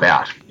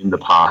about in the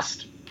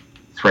past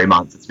 3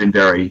 months. It's been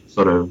very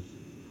sort of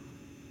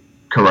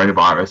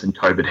coronavirus and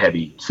COVID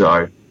heavy.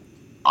 So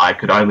I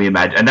could only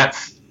imagine,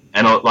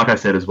 and like I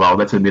said as well,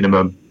 that's a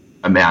minimum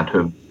amount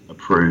of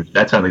approved.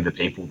 That's only the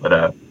people that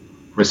are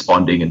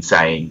responding and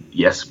saying,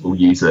 yes, we'll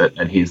use it,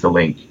 and here's the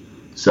link.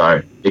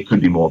 So it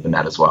could be more than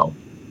that as well.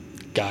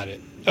 Got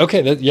it.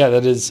 Okay.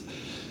 That is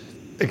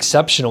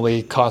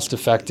exceptionally cost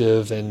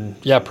effective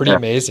and pretty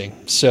amazing.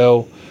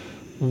 So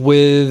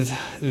with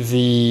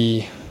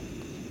the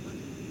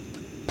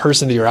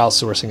person that you're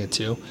outsourcing it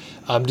to,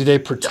 do they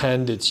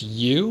pretend it's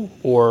you,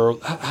 or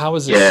how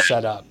is it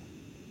set up?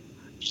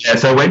 Yeah,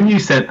 so when you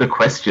sent the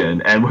question,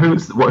 and who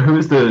was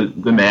the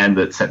man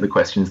that sent the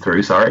questions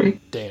through, sorry?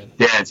 Dan.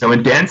 So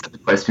when Dan sent the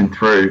question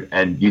through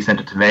and you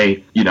sent it to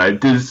me,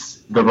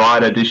 does the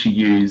writer, does she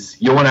use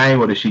your name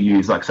or does she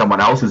use like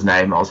someone else's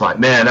name? I was like,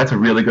 man, that's a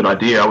really good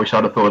idea. I wish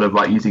I'd have thought of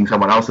like using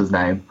someone else's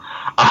name.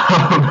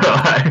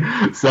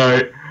 So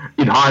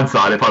in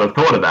hindsight, if I'd have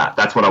thought of that,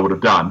 that's what I would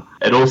have done.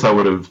 It also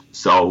would have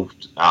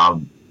solved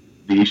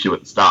the issue at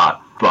the start.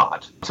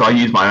 So I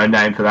use my own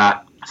name for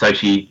that. So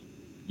she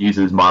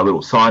uses my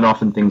little sign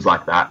off and things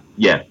like that.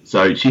 Yeah,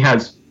 so she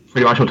has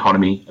pretty much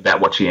autonomy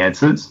about what she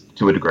answers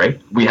to a degree.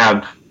 We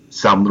have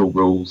some little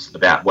rules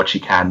about what she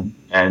can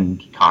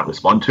and can't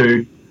respond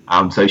to.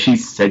 So she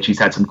said she's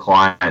had some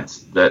clients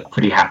that are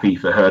pretty happy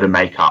for her to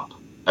make up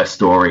a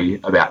story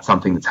about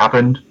something that's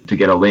happened to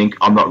get a link.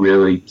 I'm not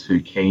really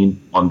too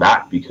keen on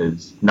that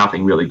because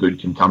nothing really good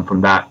can come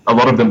from that. A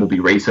lot of them will be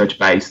research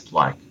based,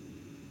 like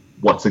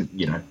one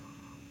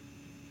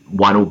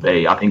will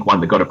be, I think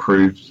one that got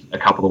approved a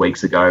couple of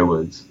weeks ago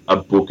was a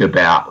book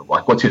about,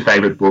 like, what's your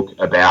favorite book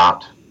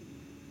about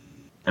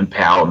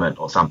empowerment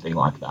or something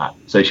like that.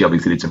 So she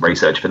obviously did some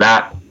research for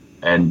that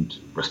and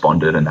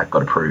responded, and that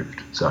got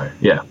approved. So,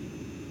 yeah.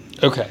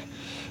 Okay,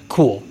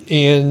 cool.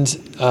 And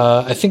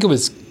I think it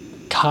was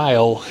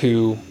Kyle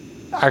who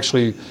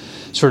actually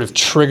sort of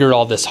triggered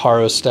all this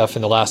Haro stuff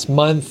in the last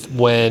month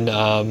when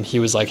he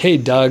was like, hey,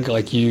 Doug,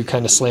 like you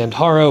kind of slammed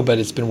Haro, but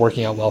it's been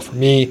working out well for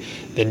me.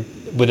 Then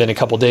within a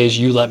couple of days,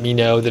 you let me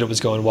know that it was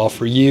going well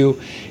for you.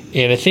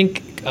 And I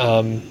think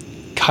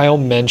Kyle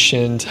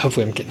mentioned,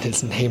 hopefully I'm getting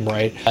his name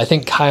right. I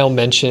think Kyle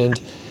mentioned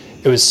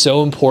it was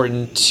so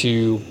important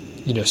to,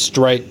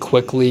 strike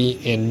quickly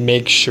and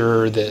make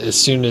sure that as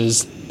soon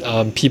as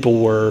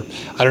people were,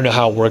 I don't know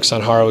how it works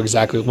on Haro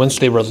exactly, once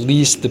they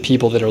release the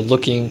people that are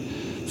looking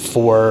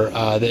for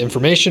the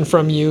information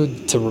from you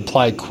to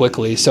reply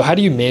quickly. So how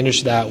do you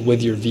manage that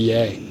with your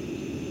VA?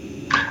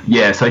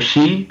 Yeah, so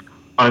she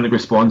only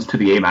responds to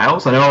the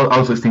emails. I know I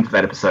was listening to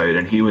that episode,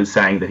 and he was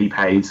saying that he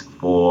pays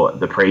for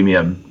the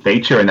premium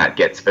feature, and that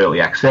gets early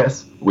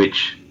access,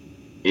 which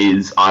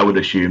is, I would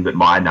assume that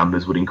my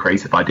numbers would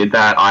increase if I did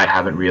that. I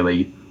haven't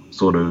really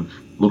sort of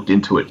looked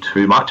into it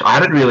too much. I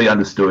hadn't really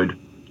understood,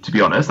 to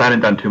be honest. I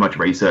hadn't done too much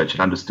research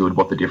and understood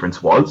what the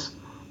difference was.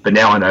 But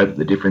now I know that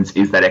the difference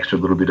is that extra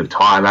little bit of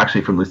time.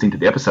 Actually, from listening to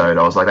the episode,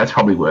 I was like, that's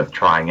probably worth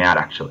trying out,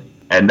 actually.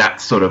 And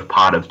that's sort of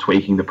part of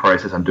tweaking the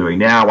process I'm doing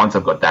now. Once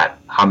I've got that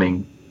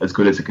humming as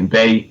good as it can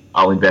be,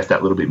 I'll invest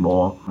that little bit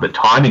more. But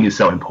timing is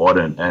so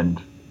important, and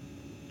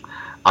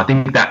I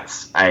think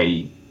that's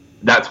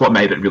what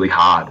made it really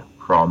hard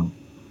from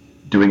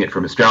doing it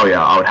from Australia.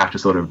 I would have to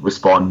sort of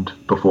respond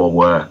before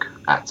work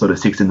at sort of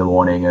 6 a.m,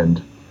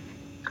 and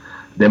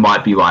there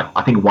might be like,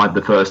 I think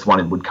the first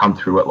one would come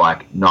through at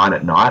like 9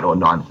 at night or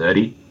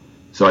 9:30.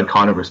 So I'd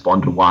kind of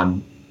respond to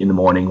 1 in the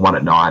morning, 1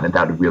 at night, and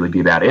that would really be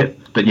about it.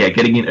 But yeah,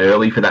 getting in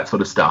early for that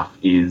sort of stuff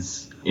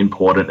is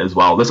important as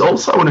well. There's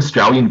also an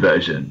Australian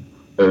version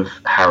of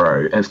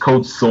Harrow, and it's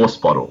called Source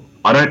Bottle.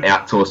 I don't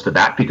outsource for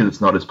that because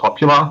it's not as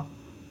popular,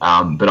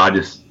 but I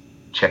just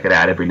check it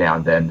out every now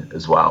and then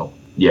as well.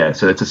 Yeah,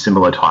 so it's a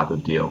similar type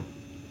of deal.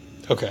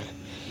 Okay.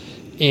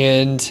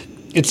 And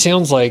it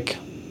sounds like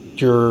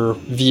your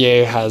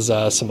VA has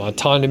some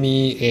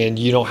autonomy and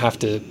you don't have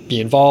to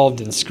be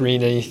involved and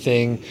screen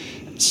anything.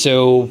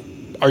 So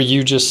are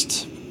you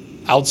just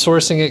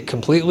outsourcing it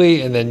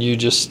completely and then you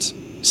just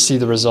see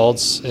the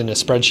results in a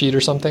spreadsheet or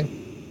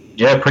something?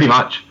 Yeah, pretty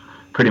much.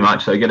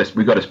 So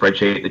we've got a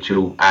spreadsheet that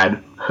she'll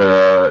add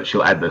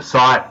the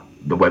site,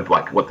 the web,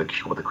 like what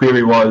the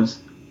query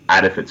was,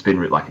 add if it's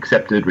been like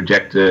accepted,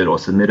 rejected, or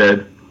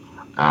submitted,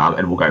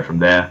 and we'll go from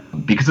there.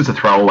 Because it's a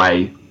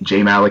throwaway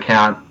Gmail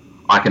account,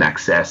 I can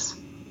access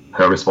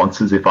her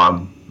responses if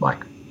I'm like,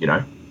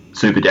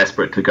 super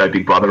desperate to go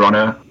Big Brother on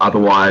her.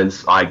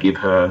 Otherwise, I give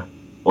her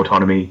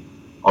autonomy.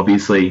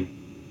 Obviously,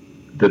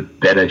 the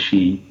better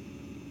she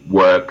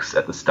works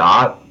at the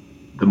start,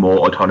 the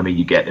more autonomy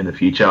you get in the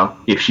future.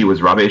 If she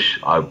was rubbish,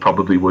 I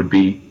probably would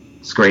be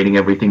screening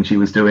everything she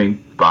was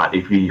doing. But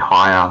if you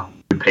hire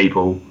good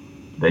people,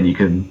 then you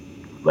can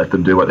let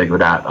them do what they're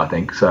good at, I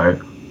think.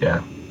 So,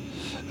 yeah.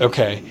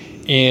 Okay.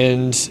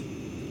 And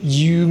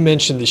you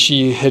mentioned that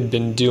she had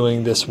been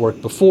doing this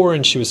work before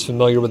and she was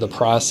familiar with the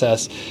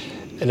process.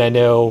 And I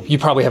know you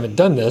probably haven't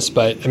done this,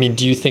 but I mean,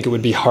 do you think it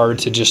would be hard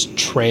to just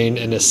train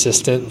an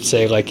assistant,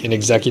 say like an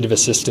executive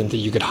assistant that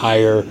you could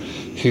hire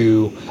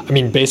who, I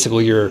mean,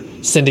 basically you're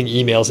sending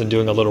emails and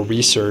doing a little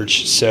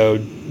research. So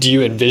do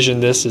you envision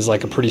this as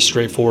like a pretty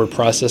straightforward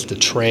process to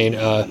train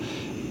a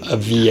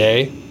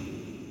VA?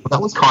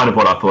 That was kind of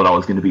what I thought I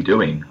was going to be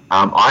doing.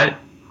 I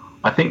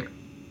think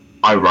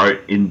I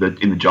wrote in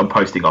the job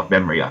posting off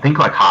memory, I think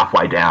like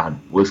halfway down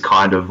was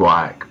kind of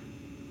like,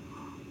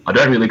 I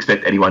don't really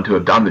expect anyone to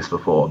have done this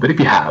before, but if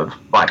you have,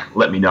 like,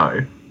 let me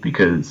know,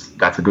 because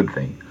that's a good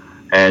thing.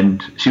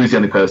 And she was the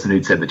only person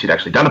who'd said that she'd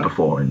actually done it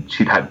before, and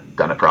she'd had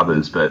done it for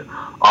others, but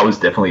I was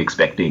definitely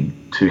expecting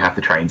to have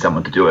to train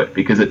someone to do it,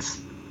 because it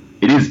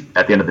is,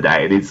 at the end of the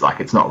day,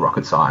 it's not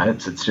rocket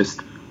science. It's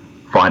just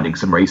finding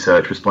some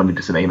research, responding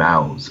to some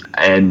emails.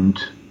 And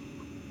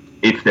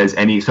if there's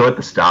at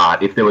the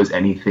start, if there was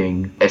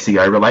anything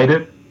SEO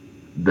related,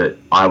 that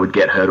I would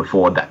get her to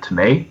forward that to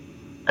me,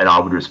 and I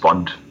would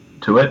respond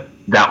to it.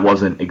 That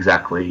wasn't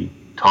exactly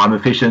time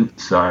efficient,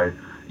 so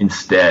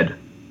instead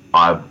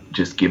I've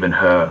just given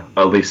her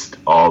a list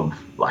of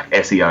like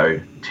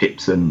SEO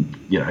tips and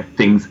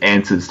things,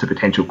 answers to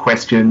potential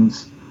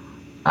questions.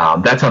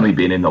 That's only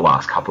been in the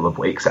last couple of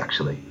weeks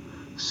actually,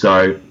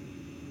 so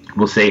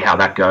we'll see how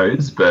that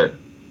goes. But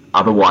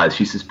otherwise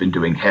she's just been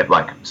doing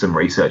some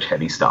research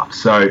heavy stuff.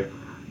 So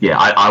yeah,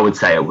 I would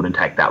say it wouldn't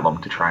take that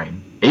long to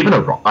train. Even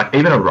a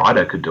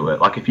writer could do it.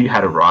 Like if you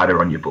had a writer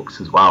on your books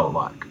as well,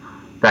 like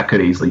that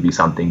could easily be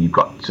something you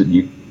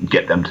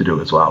get them to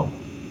do as well.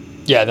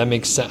 Yeah, that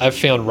makes sense. I've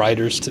found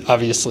writers,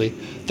 obviously,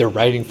 they're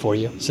writing for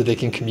you, so they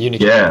can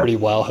communicate pretty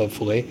well,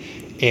 hopefully.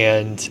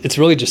 And it's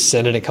really just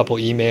sending a couple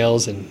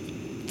emails and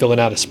filling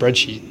out a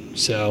spreadsheet.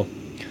 So,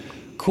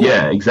 cool.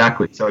 Yeah,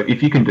 exactly. So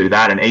if you can do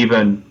that, and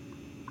even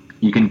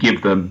you can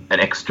give them an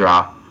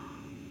extra,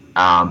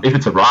 if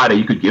it's a writer,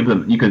 you could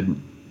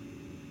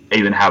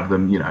even have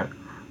them,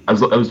 as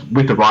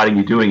with the writing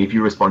you're doing, if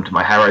you respond to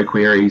my Harrow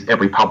queries,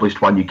 every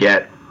published one you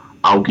get,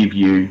 I'll give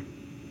you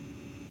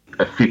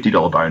a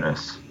 $50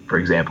 bonus, for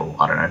example.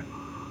 I don't know.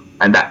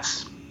 And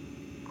that's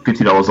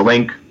 $50 a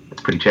link.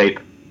 It's pretty cheap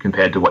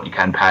compared to what you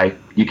can pay.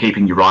 You're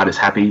keeping your writers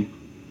happy.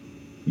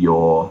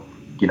 You're,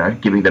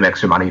 giving them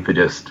extra money for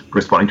just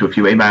responding to a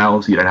few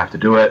emails. You don't have to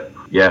do it.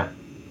 Yeah,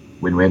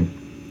 win-win.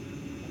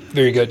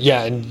 Very good.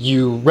 Yeah, and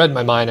you read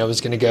my mind. I was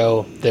going to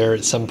go there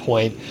at some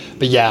point.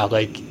 But yeah,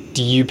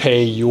 do you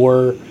pay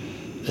your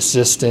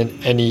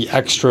assistant any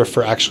extra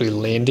for actually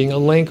landing a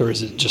link, or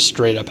is it just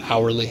straight up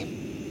hourly?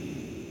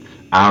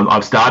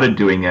 I've started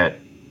doing it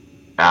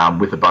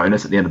with a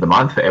bonus at the end of the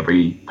month for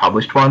every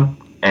published one.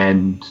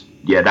 And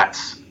yeah,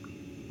 that's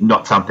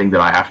not something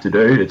that I have to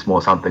do. It's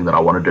more something that I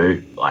want to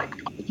do.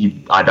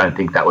 I don't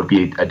think that would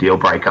be a deal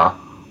breaker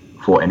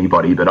for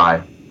anybody, but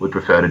I would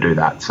prefer to do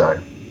that. So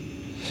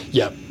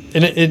yeah,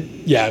 and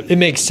it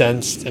makes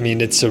sense. I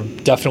mean, it's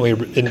definitely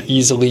an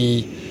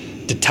easily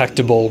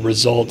detectable,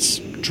 results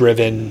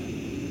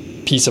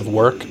driven piece of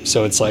work.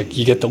 So it's like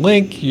you get the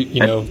link, you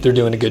know, they're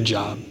doing a good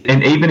job.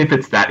 And even if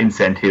it's that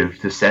incentive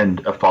to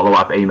send a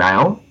follow-up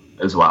email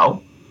as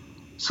well,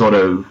 sort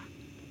of,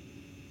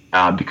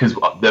 because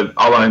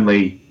I'll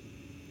only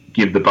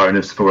give the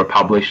bonus for a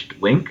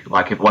published link.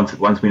 Like if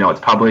once we know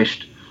it's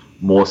published,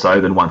 more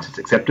so than once it's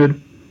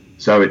accepted.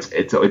 So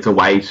it's a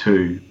way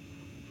to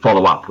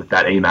follow up with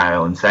that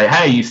email and say,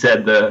 hey, you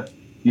said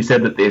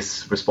that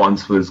this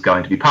response was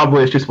going to be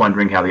published. Just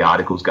wondering how the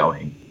article's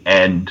going.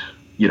 And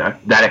you know,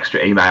 that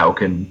extra email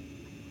can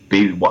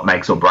be what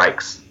makes or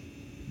breaks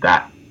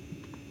that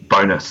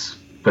bonus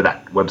for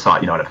that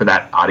website, you know, for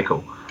that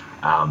article.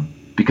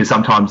 Because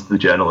sometimes the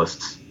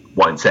journalists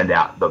won't send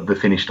out the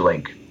finished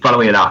link.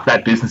 Funnily enough,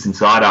 that Business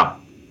Insider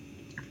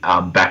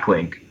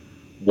backlink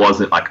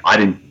wasn't like, I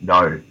didn't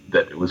know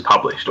that it was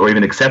published or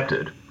even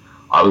accepted.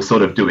 I was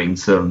sort of doing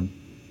some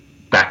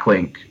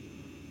backlink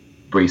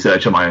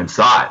research on my own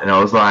site, and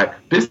I was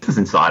like, Business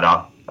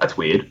Insider, that's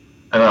weird.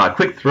 And then I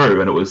clicked through,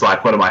 and it was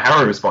like one of my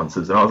Harrow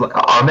responses, and I was like,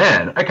 oh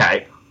man,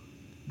 okay,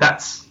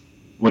 that's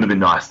would have been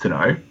nice to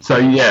know. So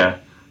yeah,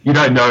 you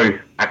don't know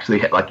actually,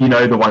 like, you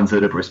know the ones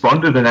that have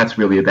responded, and that's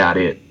really about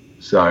it.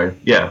 So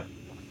yeah.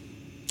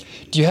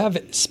 Do you have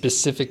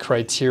specific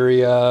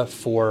criteria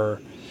for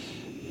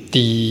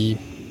the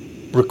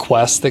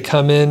requests that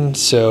come in?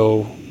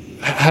 So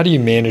how do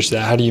you manage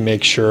that? How do you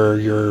make sure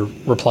you're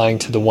replying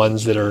to the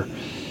ones that are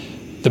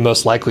the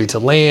most likely to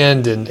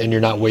land, and you're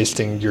not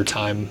wasting your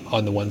time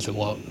on the ones that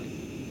won't?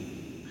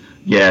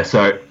 Yeah,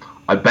 so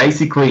I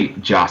basically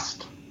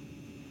just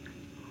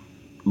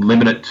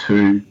limit it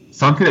to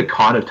something that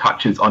kind of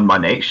touches on my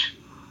niche.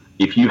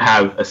 If you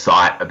have a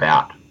site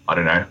about, I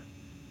don't know,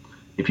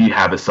 if you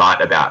have a site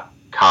about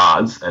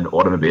cars and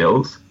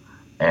automobiles,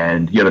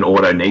 and you have an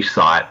auto niche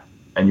site,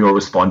 and you're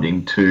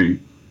responding to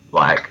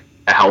like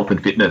a health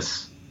and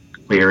fitness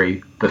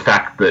query, the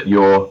fact that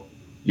you're,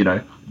 you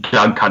know,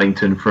 Doug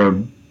Cunnington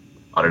from,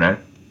 I don't know,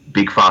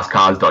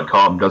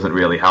 bigfastcars.com doesn't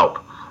really help.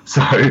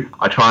 So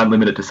I try and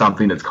limit it to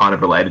something that's kind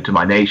of related to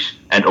my niche,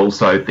 and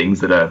also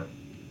things that are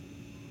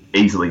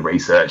easily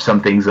researched.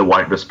 Some things that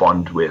won't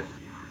respond with,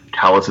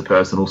 tell us a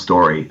personal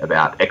story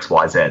about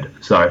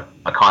XYZ. So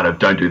I kind of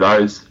don't do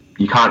those.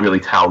 You can't really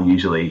tell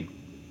usually.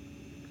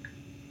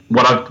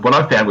 What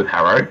I've found with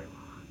Harrow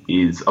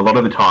is a lot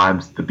of the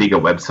times the bigger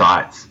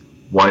websites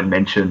won't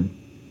mention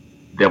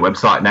their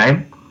website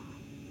name,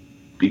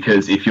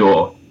 because if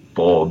you're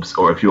Forbes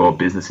or if you're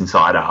Business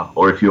Insider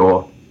or if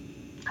you're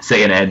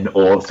CNN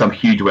or some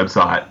huge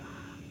website,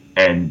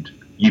 and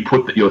you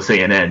put your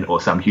CNN or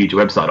some huge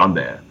website on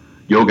there,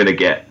 you're going to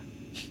get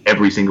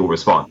every single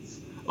response.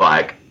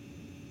 Like,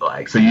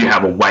 so you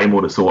have a way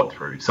more to sort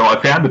through. So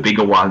I found the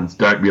bigger ones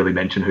don't really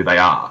mention who they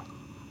are,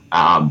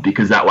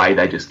 because that way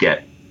they just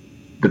get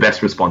the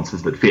best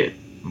responses that fit,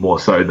 more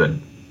so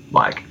than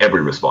like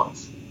every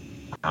response.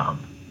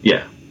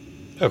 Yeah.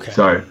 Okay.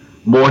 So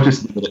more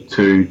just limit it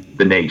to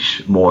the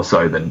niche more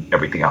so than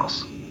everything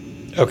else.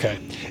 Okay.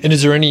 And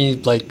is there any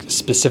like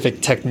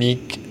specific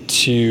technique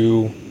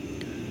to,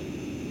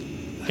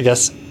 I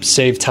guess,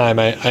 save time?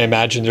 I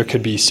imagine there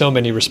could be so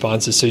many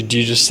responses. So do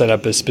you just set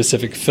up a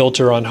specific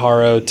filter on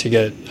Harrow to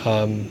get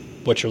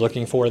what you're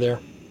looking for there?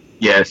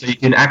 Yeah, so you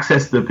can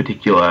access the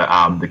particular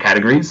the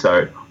categories.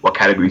 So what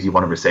categories you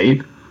want to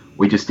receive.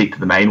 We just stick to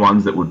the main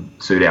ones that would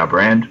suit our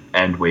brand,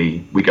 and we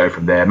go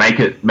from there.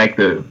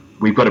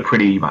 We've got a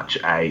pretty much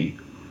a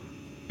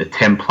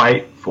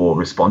template for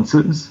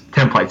responses.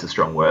 Template's a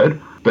strong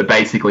word, but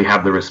basically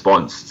have the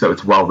response so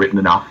it's well written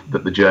enough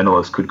that the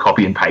journalist could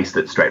copy and paste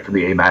it straight from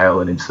the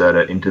email and insert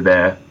it into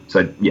there.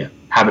 So yeah,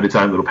 have it its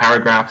own little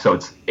paragraph so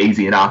it's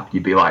easy enough.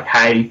 You'd be like,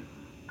 hey,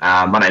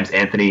 my name's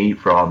Anthony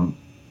from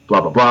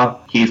blah, blah, blah.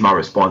 Here's my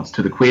response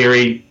to the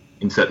query.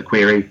 Insert the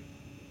query.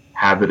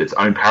 Have it its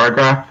own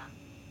paragraph.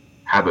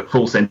 Have it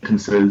full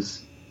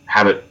sentences.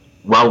 Have it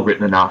well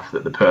written enough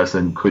that the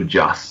person could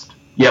just,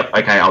 yep,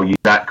 okay, I'll use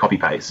that, copy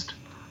paste.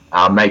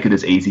 Make it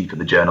as easy for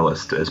the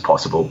journalist as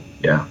possible.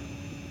 Yeah.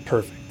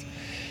 Perfect.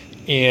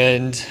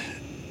 And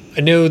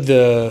I know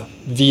the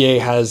VA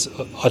has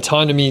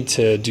autonomy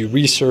to do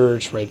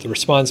research, write the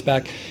response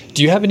back.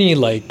 Do you have any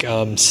like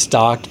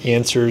stock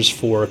answers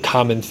for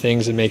common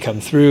things that may come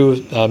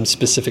through,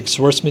 specific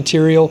source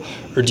material,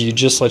 or do you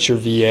just let your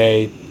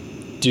VA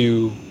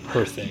do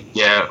her thing?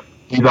 Yeah,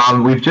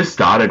 we've just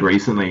started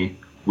recently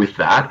with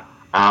that.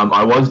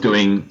 I was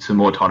doing some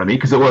more autonomy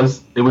because it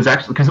was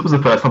actually because it was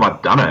the first time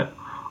I've done it.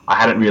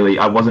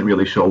 I wasn't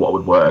really sure what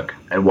would work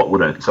and what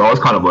wouldn't. So I was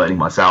kind of learning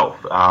myself.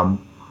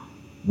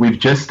 We've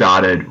just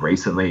started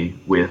recently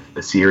with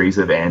a series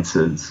of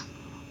answers.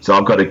 So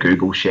I've got a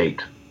Google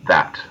Sheet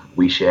that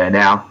we share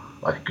now,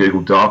 like a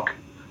Google Doc,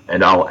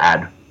 and I'll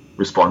add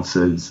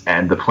responses.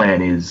 And the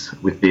plan is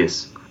with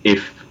this,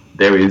 if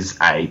there is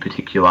a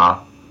particular,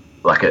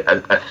 like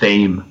a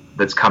theme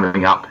that's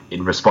coming up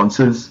in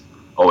responses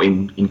or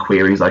in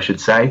queries, I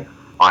should say,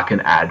 I can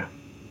add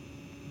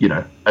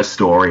a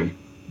story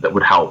that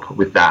would help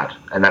with that.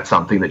 And that's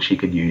something that she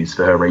could use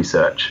for her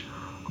research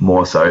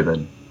more so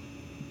than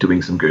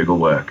doing some Google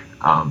work.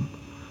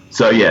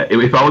 So yeah,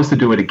 if I was to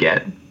do it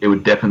again, it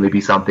would definitely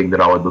be something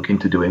that I would look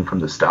into doing from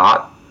the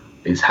start,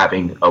 is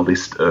having a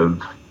list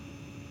of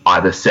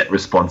either set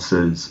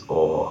responses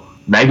or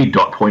maybe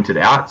dot pointed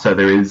out. So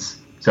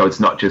it's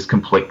not just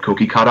complete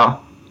cookie cutter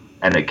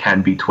and it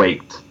can be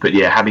tweaked. But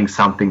yeah, having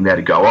something there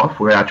to go off.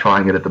 We are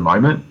trying it at the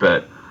moment,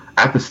 but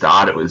at the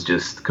start it was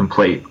just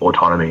complete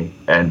autonomy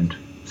and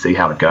see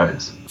how it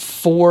goes.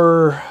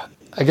 For,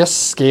 I guess,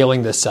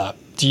 scaling this up,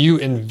 do you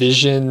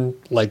envision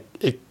like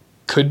it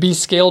could be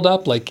scaled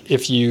up? Like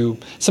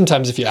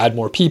sometimes if you add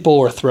more people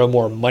or throw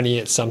more money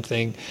at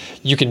something,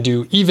 you can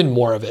do even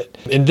more of it.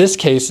 In this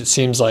case, it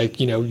seems like,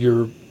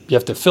 you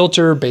have to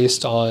filter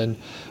based on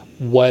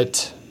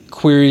what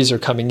queries are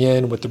coming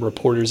in, what the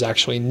reporters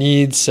actually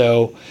need.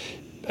 So,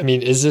 I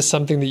mean, is this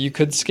something that you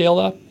could scale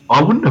up?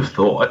 I wouldn't have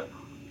thought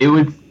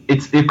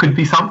it could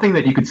be something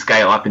that you could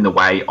scale up in the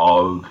way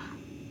of,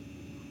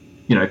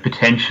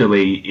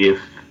 potentially if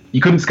you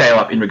couldn't scale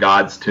up in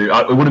regards to,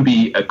 it wouldn't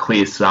be a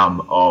clear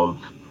sum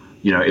of,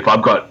 if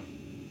I've got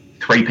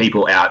 3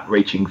 people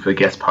outreaching for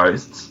guest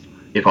posts,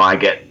 if I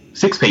get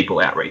 6 people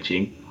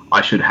outreaching,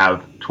 I should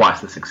have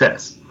twice the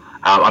success.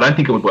 I don't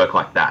think it would work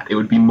like that. It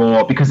would be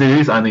more, because there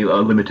is only a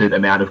limited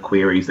amount of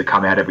queries that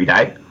come out every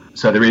day.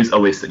 So there is a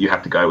list that you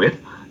have to go with.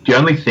 The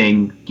only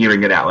thing,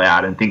 hearing it out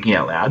loud and thinking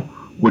out loud,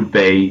 would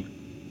be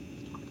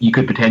you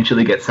could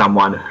potentially get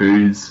someone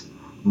who's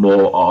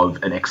more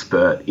of an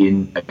expert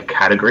in a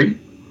category.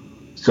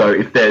 So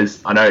if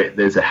I know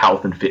there's a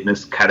health and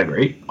fitness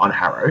category on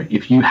Harrow,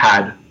 if you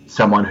had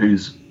someone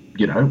who's,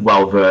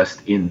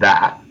 well-versed in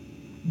that,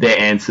 their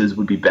answers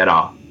would be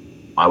better,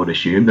 I would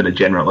assume, than a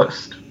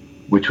generalist,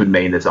 which would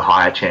mean there's a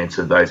higher chance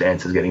of those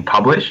answers getting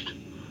published.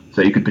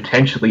 So you could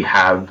potentially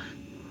have,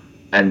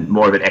 and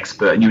more of an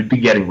expert, and you would be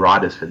getting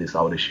writers for this,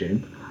 I would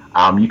assume.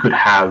 You could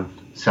have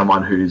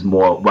someone who's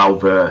more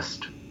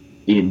well-versed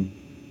in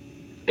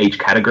each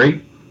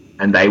category,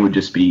 and they would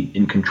just be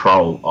in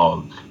control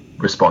of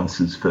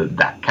responses for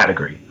that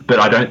category. But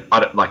I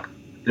don't like,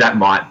 that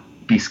might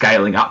be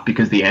scaling up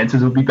because the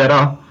answers would be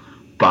better,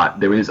 but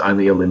there is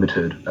only a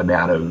limited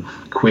amount of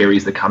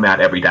queries that come out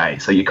every day.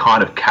 So you're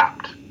kind of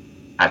capped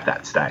at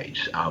that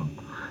stage.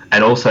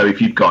 And also if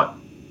you've got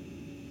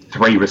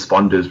 3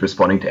 responders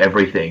responding to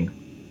everything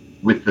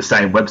with the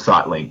same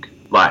website link,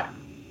 like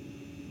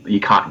they're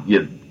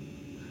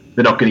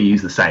not going to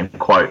use the same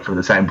quote from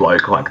the same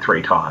bloke like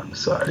 3 times.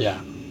 So yeah.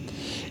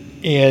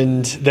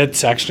 And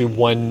that's actually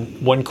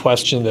one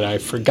question that I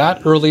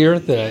forgot earlier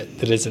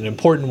that is an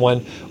important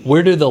one.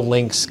 Where do the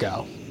links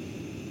go?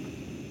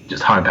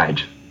 Just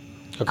homepage.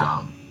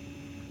 Okay.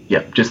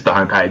 Just the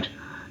homepage.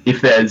 If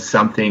there's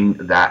something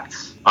that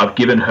I've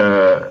given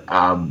her,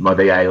 my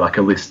VA, like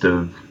a list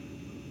of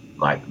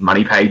like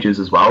money pages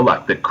as well,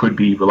 like that could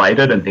be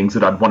related and things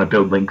that I'd want to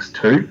build links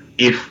to.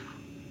 If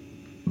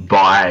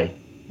by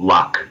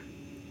luck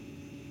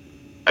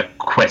a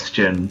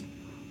question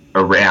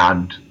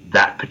around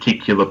that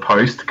particular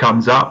post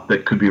comes up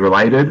that could be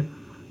related,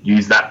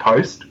 use that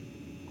post.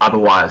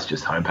 Otherwise,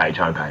 just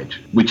homepage,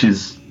 which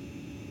is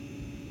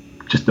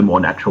just the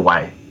more natural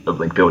way of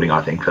link building,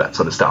 I think, for that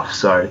sort of stuff.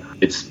 So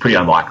it's pretty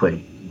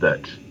unlikely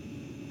that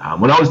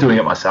when I was doing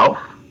it myself,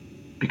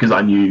 because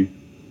I knew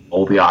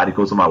all the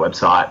articles on my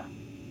website,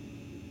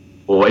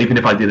 or even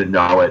if I didn't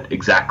know it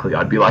exactly,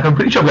 I'd be like, I'm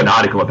pretty sure I've got an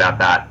article about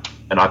that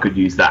and I could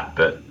use that.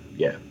 But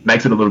yeah,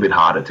 makes it a little bit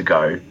harder to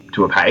go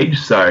to a page.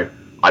 So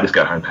I just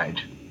go homepage.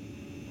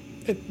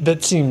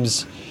 That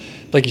seems,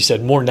 like you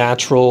said, more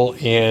natural.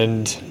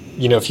 And,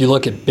 if you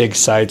look at big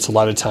sites, a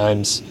lot of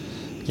times,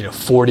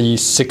 40,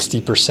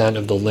 60%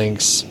 of the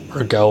links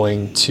are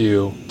going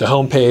to the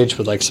homepage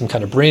with like some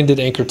kind of branded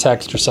anchor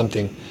text or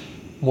something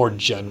more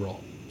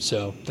general.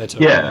 So that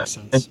totally makes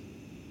sense. And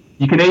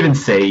you can even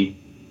see,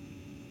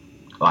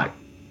 like,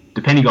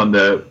 depending on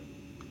the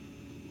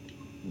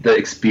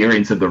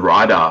experience of the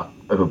writer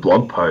of a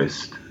blog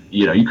post,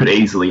 you could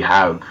easily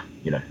have,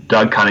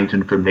 Doug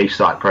Cunnington from Niche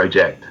Site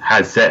Project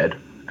has said,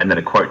 and then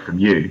a quote from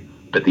you,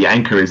 but the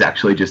anchor is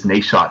actually just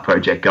Niche Site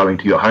Project going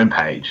to your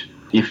homepage.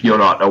 If you're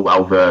not a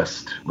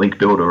well-versed link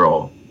builder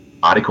or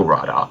article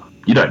writer,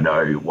 you don't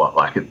know what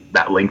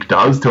that link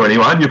does to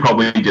anyone. You're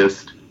probably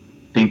just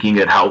thinking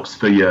it helps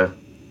for your,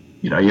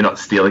 you're not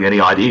stealing any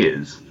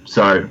ideas.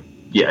 So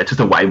yeah, it's just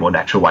a way more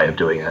natural way of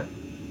doing it.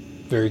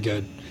 Very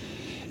good.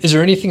 Is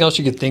there anything else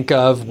you could think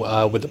of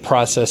with the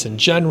process in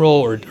general,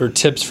 or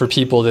tips for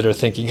people that are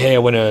thinking, hey, I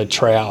want to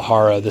try out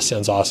Hara, this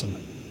sounds awesome?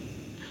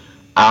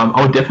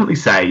 I would definitely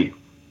say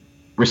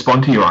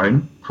respond to your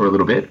own for a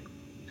little bit,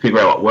 figure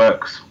out what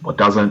works, what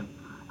doesn't.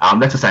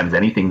 That's the same as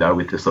anything, though,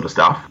 with this sort of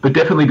stuff. But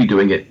definitely be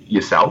doing it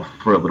yourself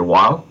for a little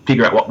while.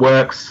 Figure out what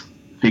works,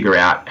 figure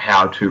out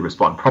how to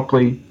respond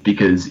properly,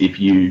 because if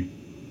you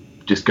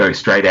just go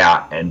straight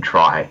out and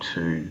try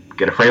to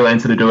get a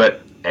freelancer to do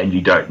it, and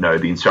you don't know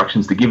the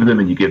instructions to give them,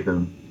 and you give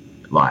them,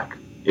 like,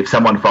 if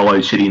someone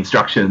follows shitty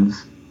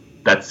instructions,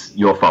 that's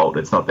your fault.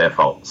 It's not their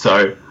fault.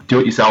 So do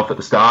it yourself at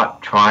the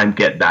start. Try and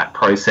get that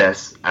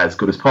process as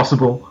good as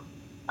possible.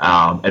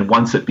 And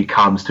once it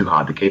becomes too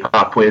hard to keep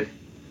up with,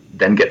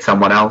 then get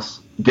someone else.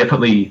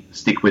 Definitely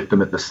stick with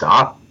them at the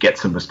start. Get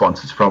some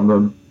responses from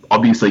them.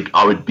 Obviously,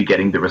 I would be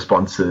getting the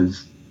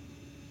responses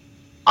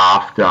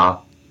after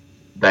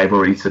they've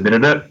already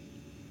submitted it,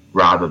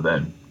 rather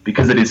than,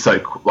 because it is so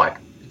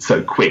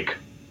quick,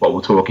 what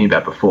we're talking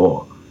about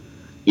before.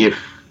 If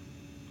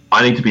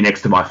I need to be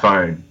next to my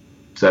phone,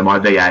 so my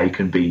VA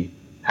can be,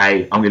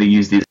 hey, I'm going to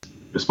use this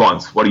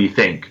response. What do you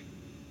think?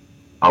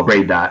 I'll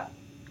read that,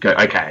 go,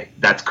 okay,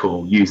 that's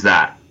cool, use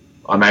that.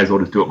 I may as well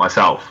just do it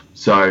myself.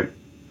 So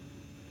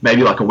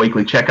maybe like a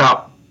weekly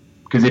checkup,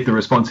 because if the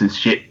response is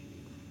shit,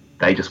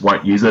 they just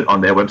won't use it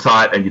on their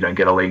website and you don't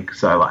get a link.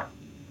 So like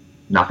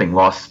nothing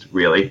lost,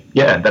 really.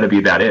 Yeah, that'd be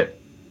about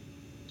it.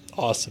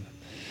 Awesome.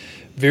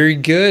 Very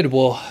good.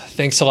 Well,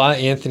 thanks a lot,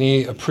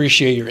 Anthony.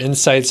 Appreciate your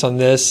insights on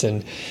this,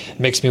 and it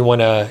makes me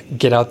want to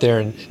get out there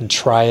and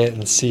try it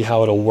and see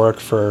how it'll work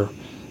for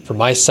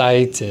my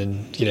site.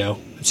 And, you know,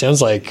 it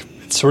sounds like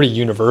it's sort of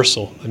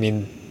universal. I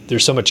mean,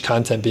 there's so much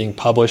content being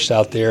published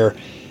out there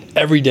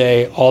every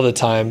day, all the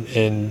time,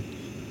 and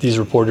these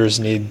reporters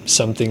need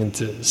something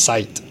to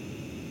cite.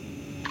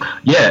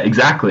 Yeah,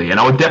 exactly. And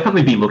I would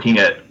definitely be looking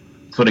at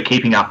sort of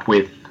keeping up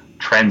with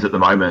trends at the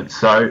moment.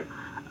 So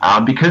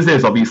because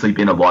there's obviously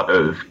been a lot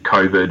of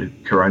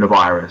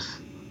coronavirus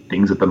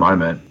things at the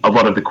moment, a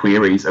lot of the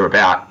queries are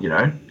about, you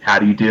know, how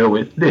do you deal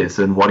with this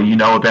and what do you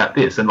know about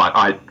this? And like,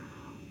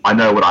 I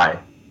know what I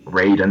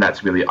read, and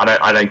that's really,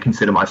 I don't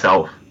consider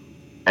myself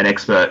an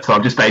expert. So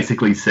I've just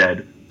basically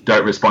said,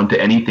 don't respond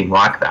to anything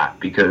like that,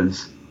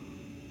 because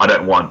I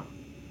don't want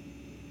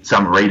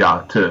some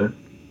reader to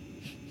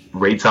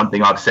read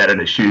something I've said and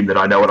assume that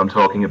I know what I'm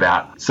talking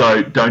about.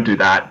 So don't do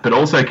that, but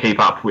also keep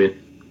up with,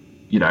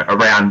 you know,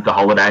 around the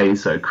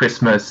holidays. So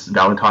Christmas,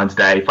 Valentine's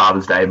Day,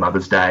 Father's Day,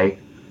 Mother's Day,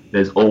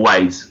 there's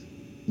always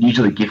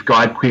usually gift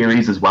guide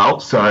queries as well.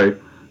 So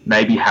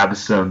maybe have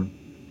some,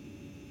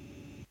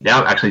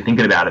 now I'm actually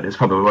thinking about it, it's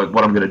probably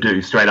what I'm going to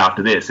do straight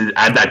after this, is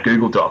add that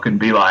Google Doc and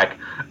be like,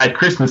 at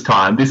Christmas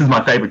time, this is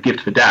my favorite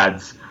gift for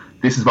dads,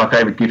 this is my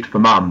favorite gift for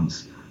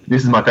mums,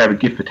 this is my favorite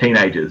gift for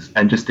teenagers,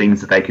 and just things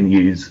that they can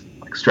use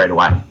like straight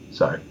away.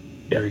 So yeah.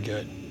 Very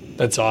good.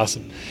 That's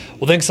awesome.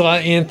 Well, thanks a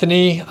lot,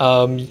 Anthony.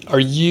 Are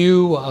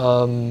you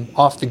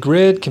off the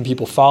grid? Can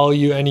people follow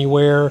you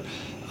anywhere?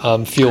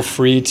 Feel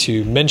free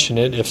to mention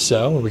it if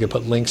so, or we can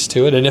put links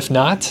to it. And if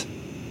not,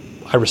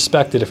 I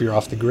respect it if you're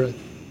off the grid.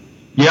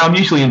 Yeah, I'm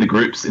usually in the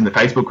groups, in the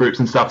Facebook groups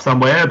and stuff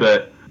somewhere,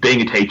 but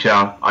being a teacher,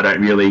 I don't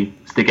really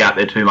stick out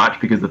there too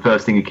much, because the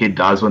first thing a kid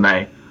does when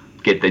they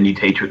get their new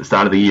teacher at the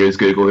start of the year is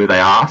Google who they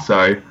are.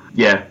 So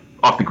yeah,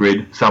 off the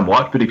grid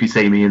somewhat, but if you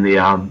see me in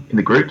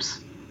the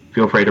groups,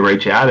 feel free to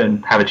reach out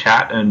and have a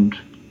chat, and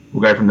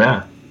we'll go from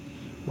there.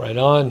 Right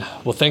on.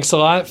 Well, thanks a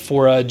lot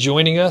for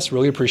joining us.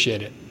 Really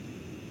appreciate it.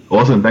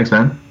 Awesome. Thanks,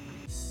 man.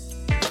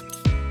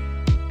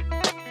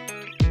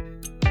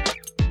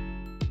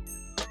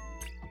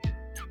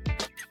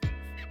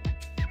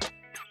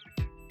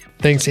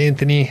 Thanks,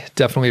 Anthony.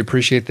 Definitely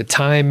appreciate the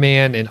time,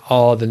 man, and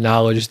all the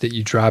knowledge that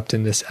you dropped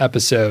in this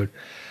episode.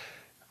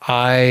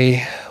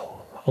 I'll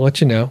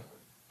let you know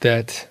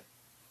that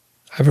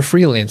I have a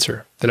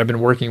freelancer that I've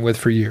been working with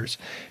for years.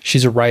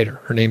 She's a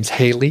writer. Her name's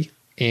Haley,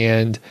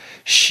 and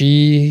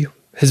she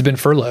has been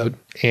furloughed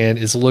and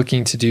is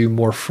looking to do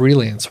more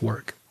freelance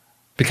work.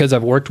 Because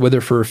I've worked with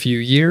her for a few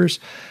years,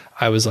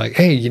 I was like,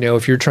 hey, you know,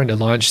 if you're trying to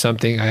launch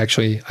something,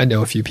 I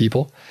know a few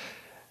people,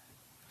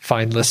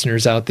 find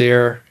listeners out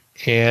there.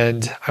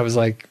 And I was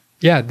like,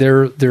 yeah,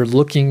 they're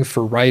looking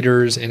for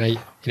writers. And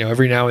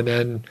every now and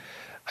then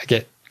I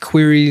get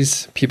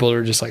queries. People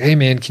are just like, hey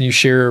man, can you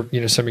share,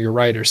 some of your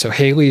writers? So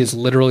Haley is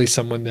literally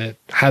someone that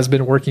has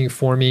been working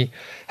for me,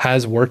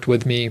 has worked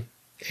with me,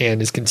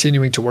 and is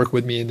continuing to work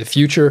with me in the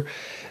future.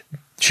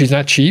 She's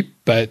not cheap,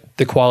 but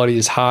the quality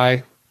is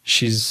high.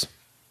 She's,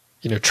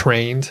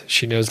 trained.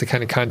 She knows the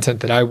kind of content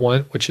that I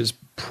want, which is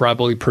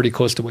probably pretty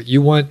close to what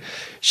you want.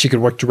 She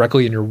could work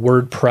directly in your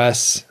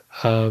WordPress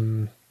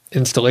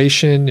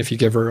installation. If you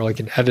give her like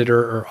an editor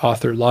or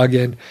author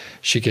login,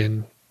 she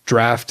can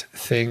draft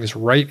things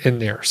right in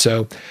there.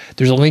 So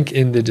there's a link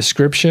in the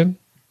description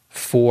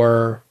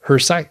for her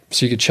site,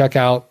 so you can check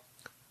out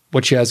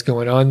what she has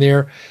going on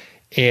there.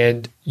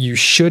 And you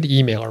should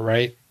email her,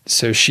 right?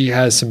 So she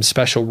has some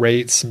special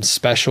rates, some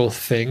special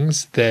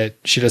things that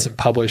she doesn't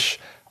publish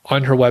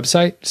on her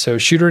website. So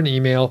shoot her an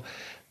email,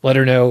 let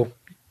her know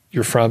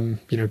you're from,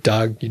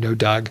 Doug,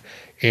 Doug,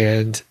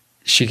 and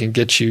she can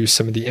get you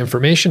some of the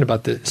information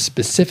about the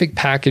specific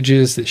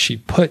packages that she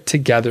put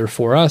together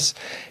for us.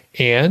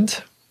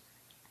 And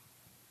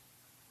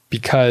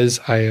because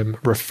I am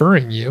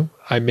referring you,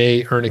 I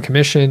may earn a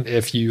commission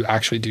if you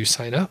actually do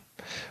sign up,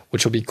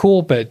 which will be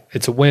cool, but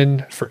it's a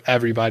win for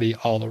everybody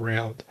all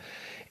around.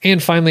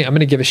 And finally, I'm going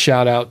to give a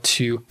shout out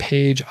to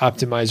Page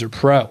Optimizer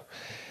Pro.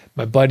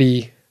 My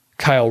buddy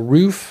Kyle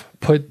Roof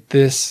put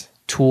this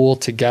tool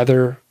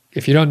together.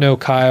 If you don't know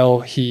Kyle,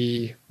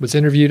 he was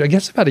interviewed, I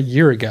guess, about a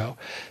year ago.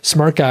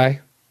 Smart guy,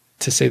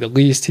 to say the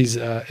least. He's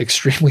an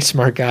extremely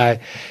smart guy.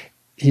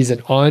 He's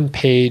an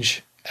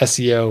on-page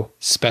SEO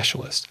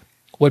specialist.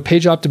 What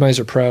Page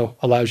Optimizer Pro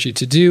allows you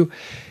to do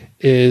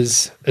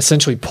is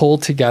essentially pull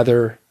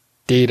together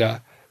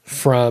data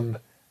from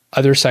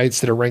other sites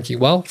that are ranking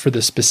well for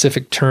the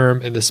specific term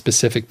and the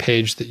specific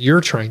page that you're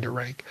trying to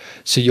rank.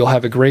 So you'll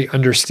have a great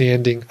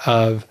understanding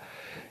of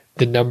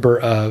the number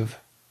of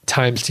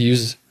times to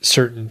use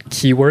certain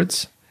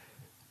keywords,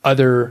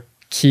 other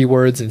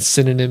keywords and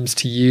synonyms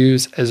to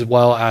use, as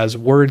well as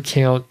word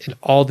count and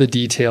all the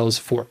details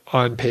for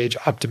on-page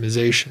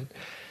optimization.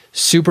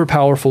 Super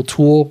powerful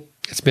tool.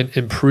 It's been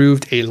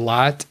improved a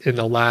lot in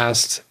the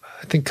last,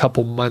 I think,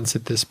 couple months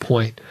at this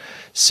point.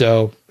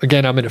 So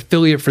again, I'm an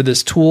affiliate for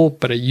this tool,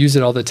 but I use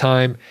it all the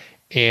time.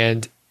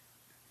 And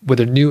with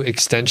a new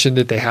extension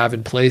that they have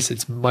in place,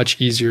 it's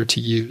much easier to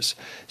use.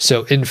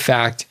 So in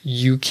fact,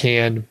 you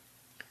can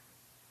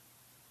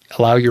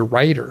allow your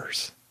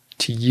writers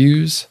to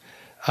use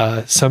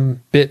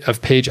some bit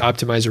of Page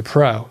Optimizer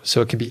Pro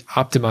so it can be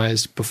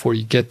optimized before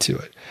you get to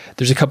it.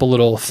 There's a couple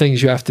little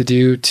things you have to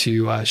do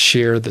to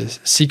share the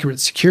secret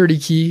security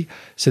key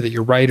so that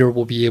your writer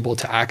will be able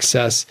to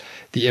access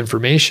the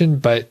information,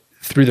 but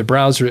through the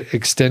browser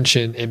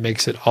extension, it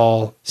makes it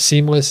all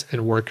seamless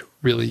and work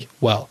really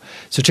well.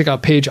 So check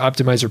out Page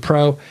Optimizer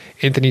Pro.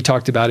 Anthony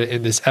talked about it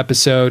in this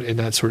episode, and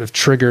that sort of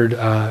triggered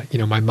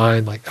my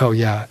mind like, oh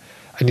yeah,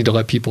 I need to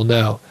let people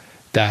know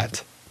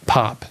that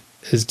Pop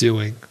is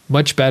doing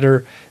much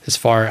better as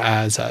far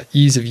as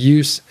ease of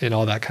use and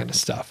all that kind of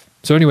stuff.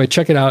 So anyway,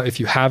 check it out if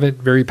you haven't.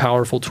 Very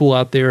powerful tool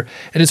out there,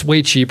 and it's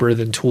way cheaper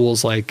than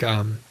tools like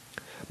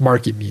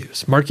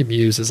MarketMuse.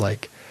 MarketMuse is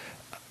like,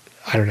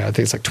 I don't know, I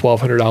think it's like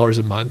 $1,200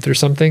 a month or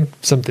something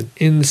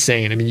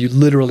insane. I mean, you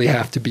literally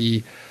have to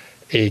be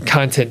a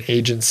content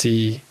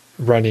agency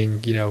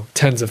running,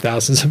 tens of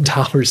thousands of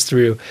dollars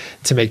through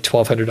to make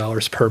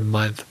 $1,200 per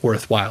month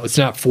worthwhile. It's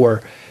not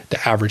for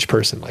the average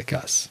person like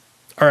us.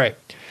 All right.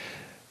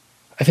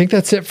 I think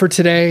that's it for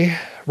today.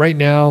 Right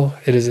now,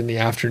 it is in the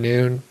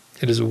afternoon.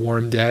 It is a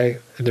warm day,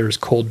 and there is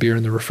cold beer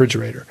in the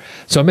refrigerator.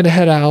 So I'm going to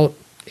head out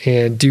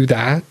and do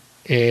that,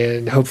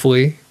 and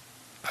hopefully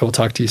I will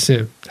talk to you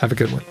soon. Have a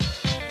good one.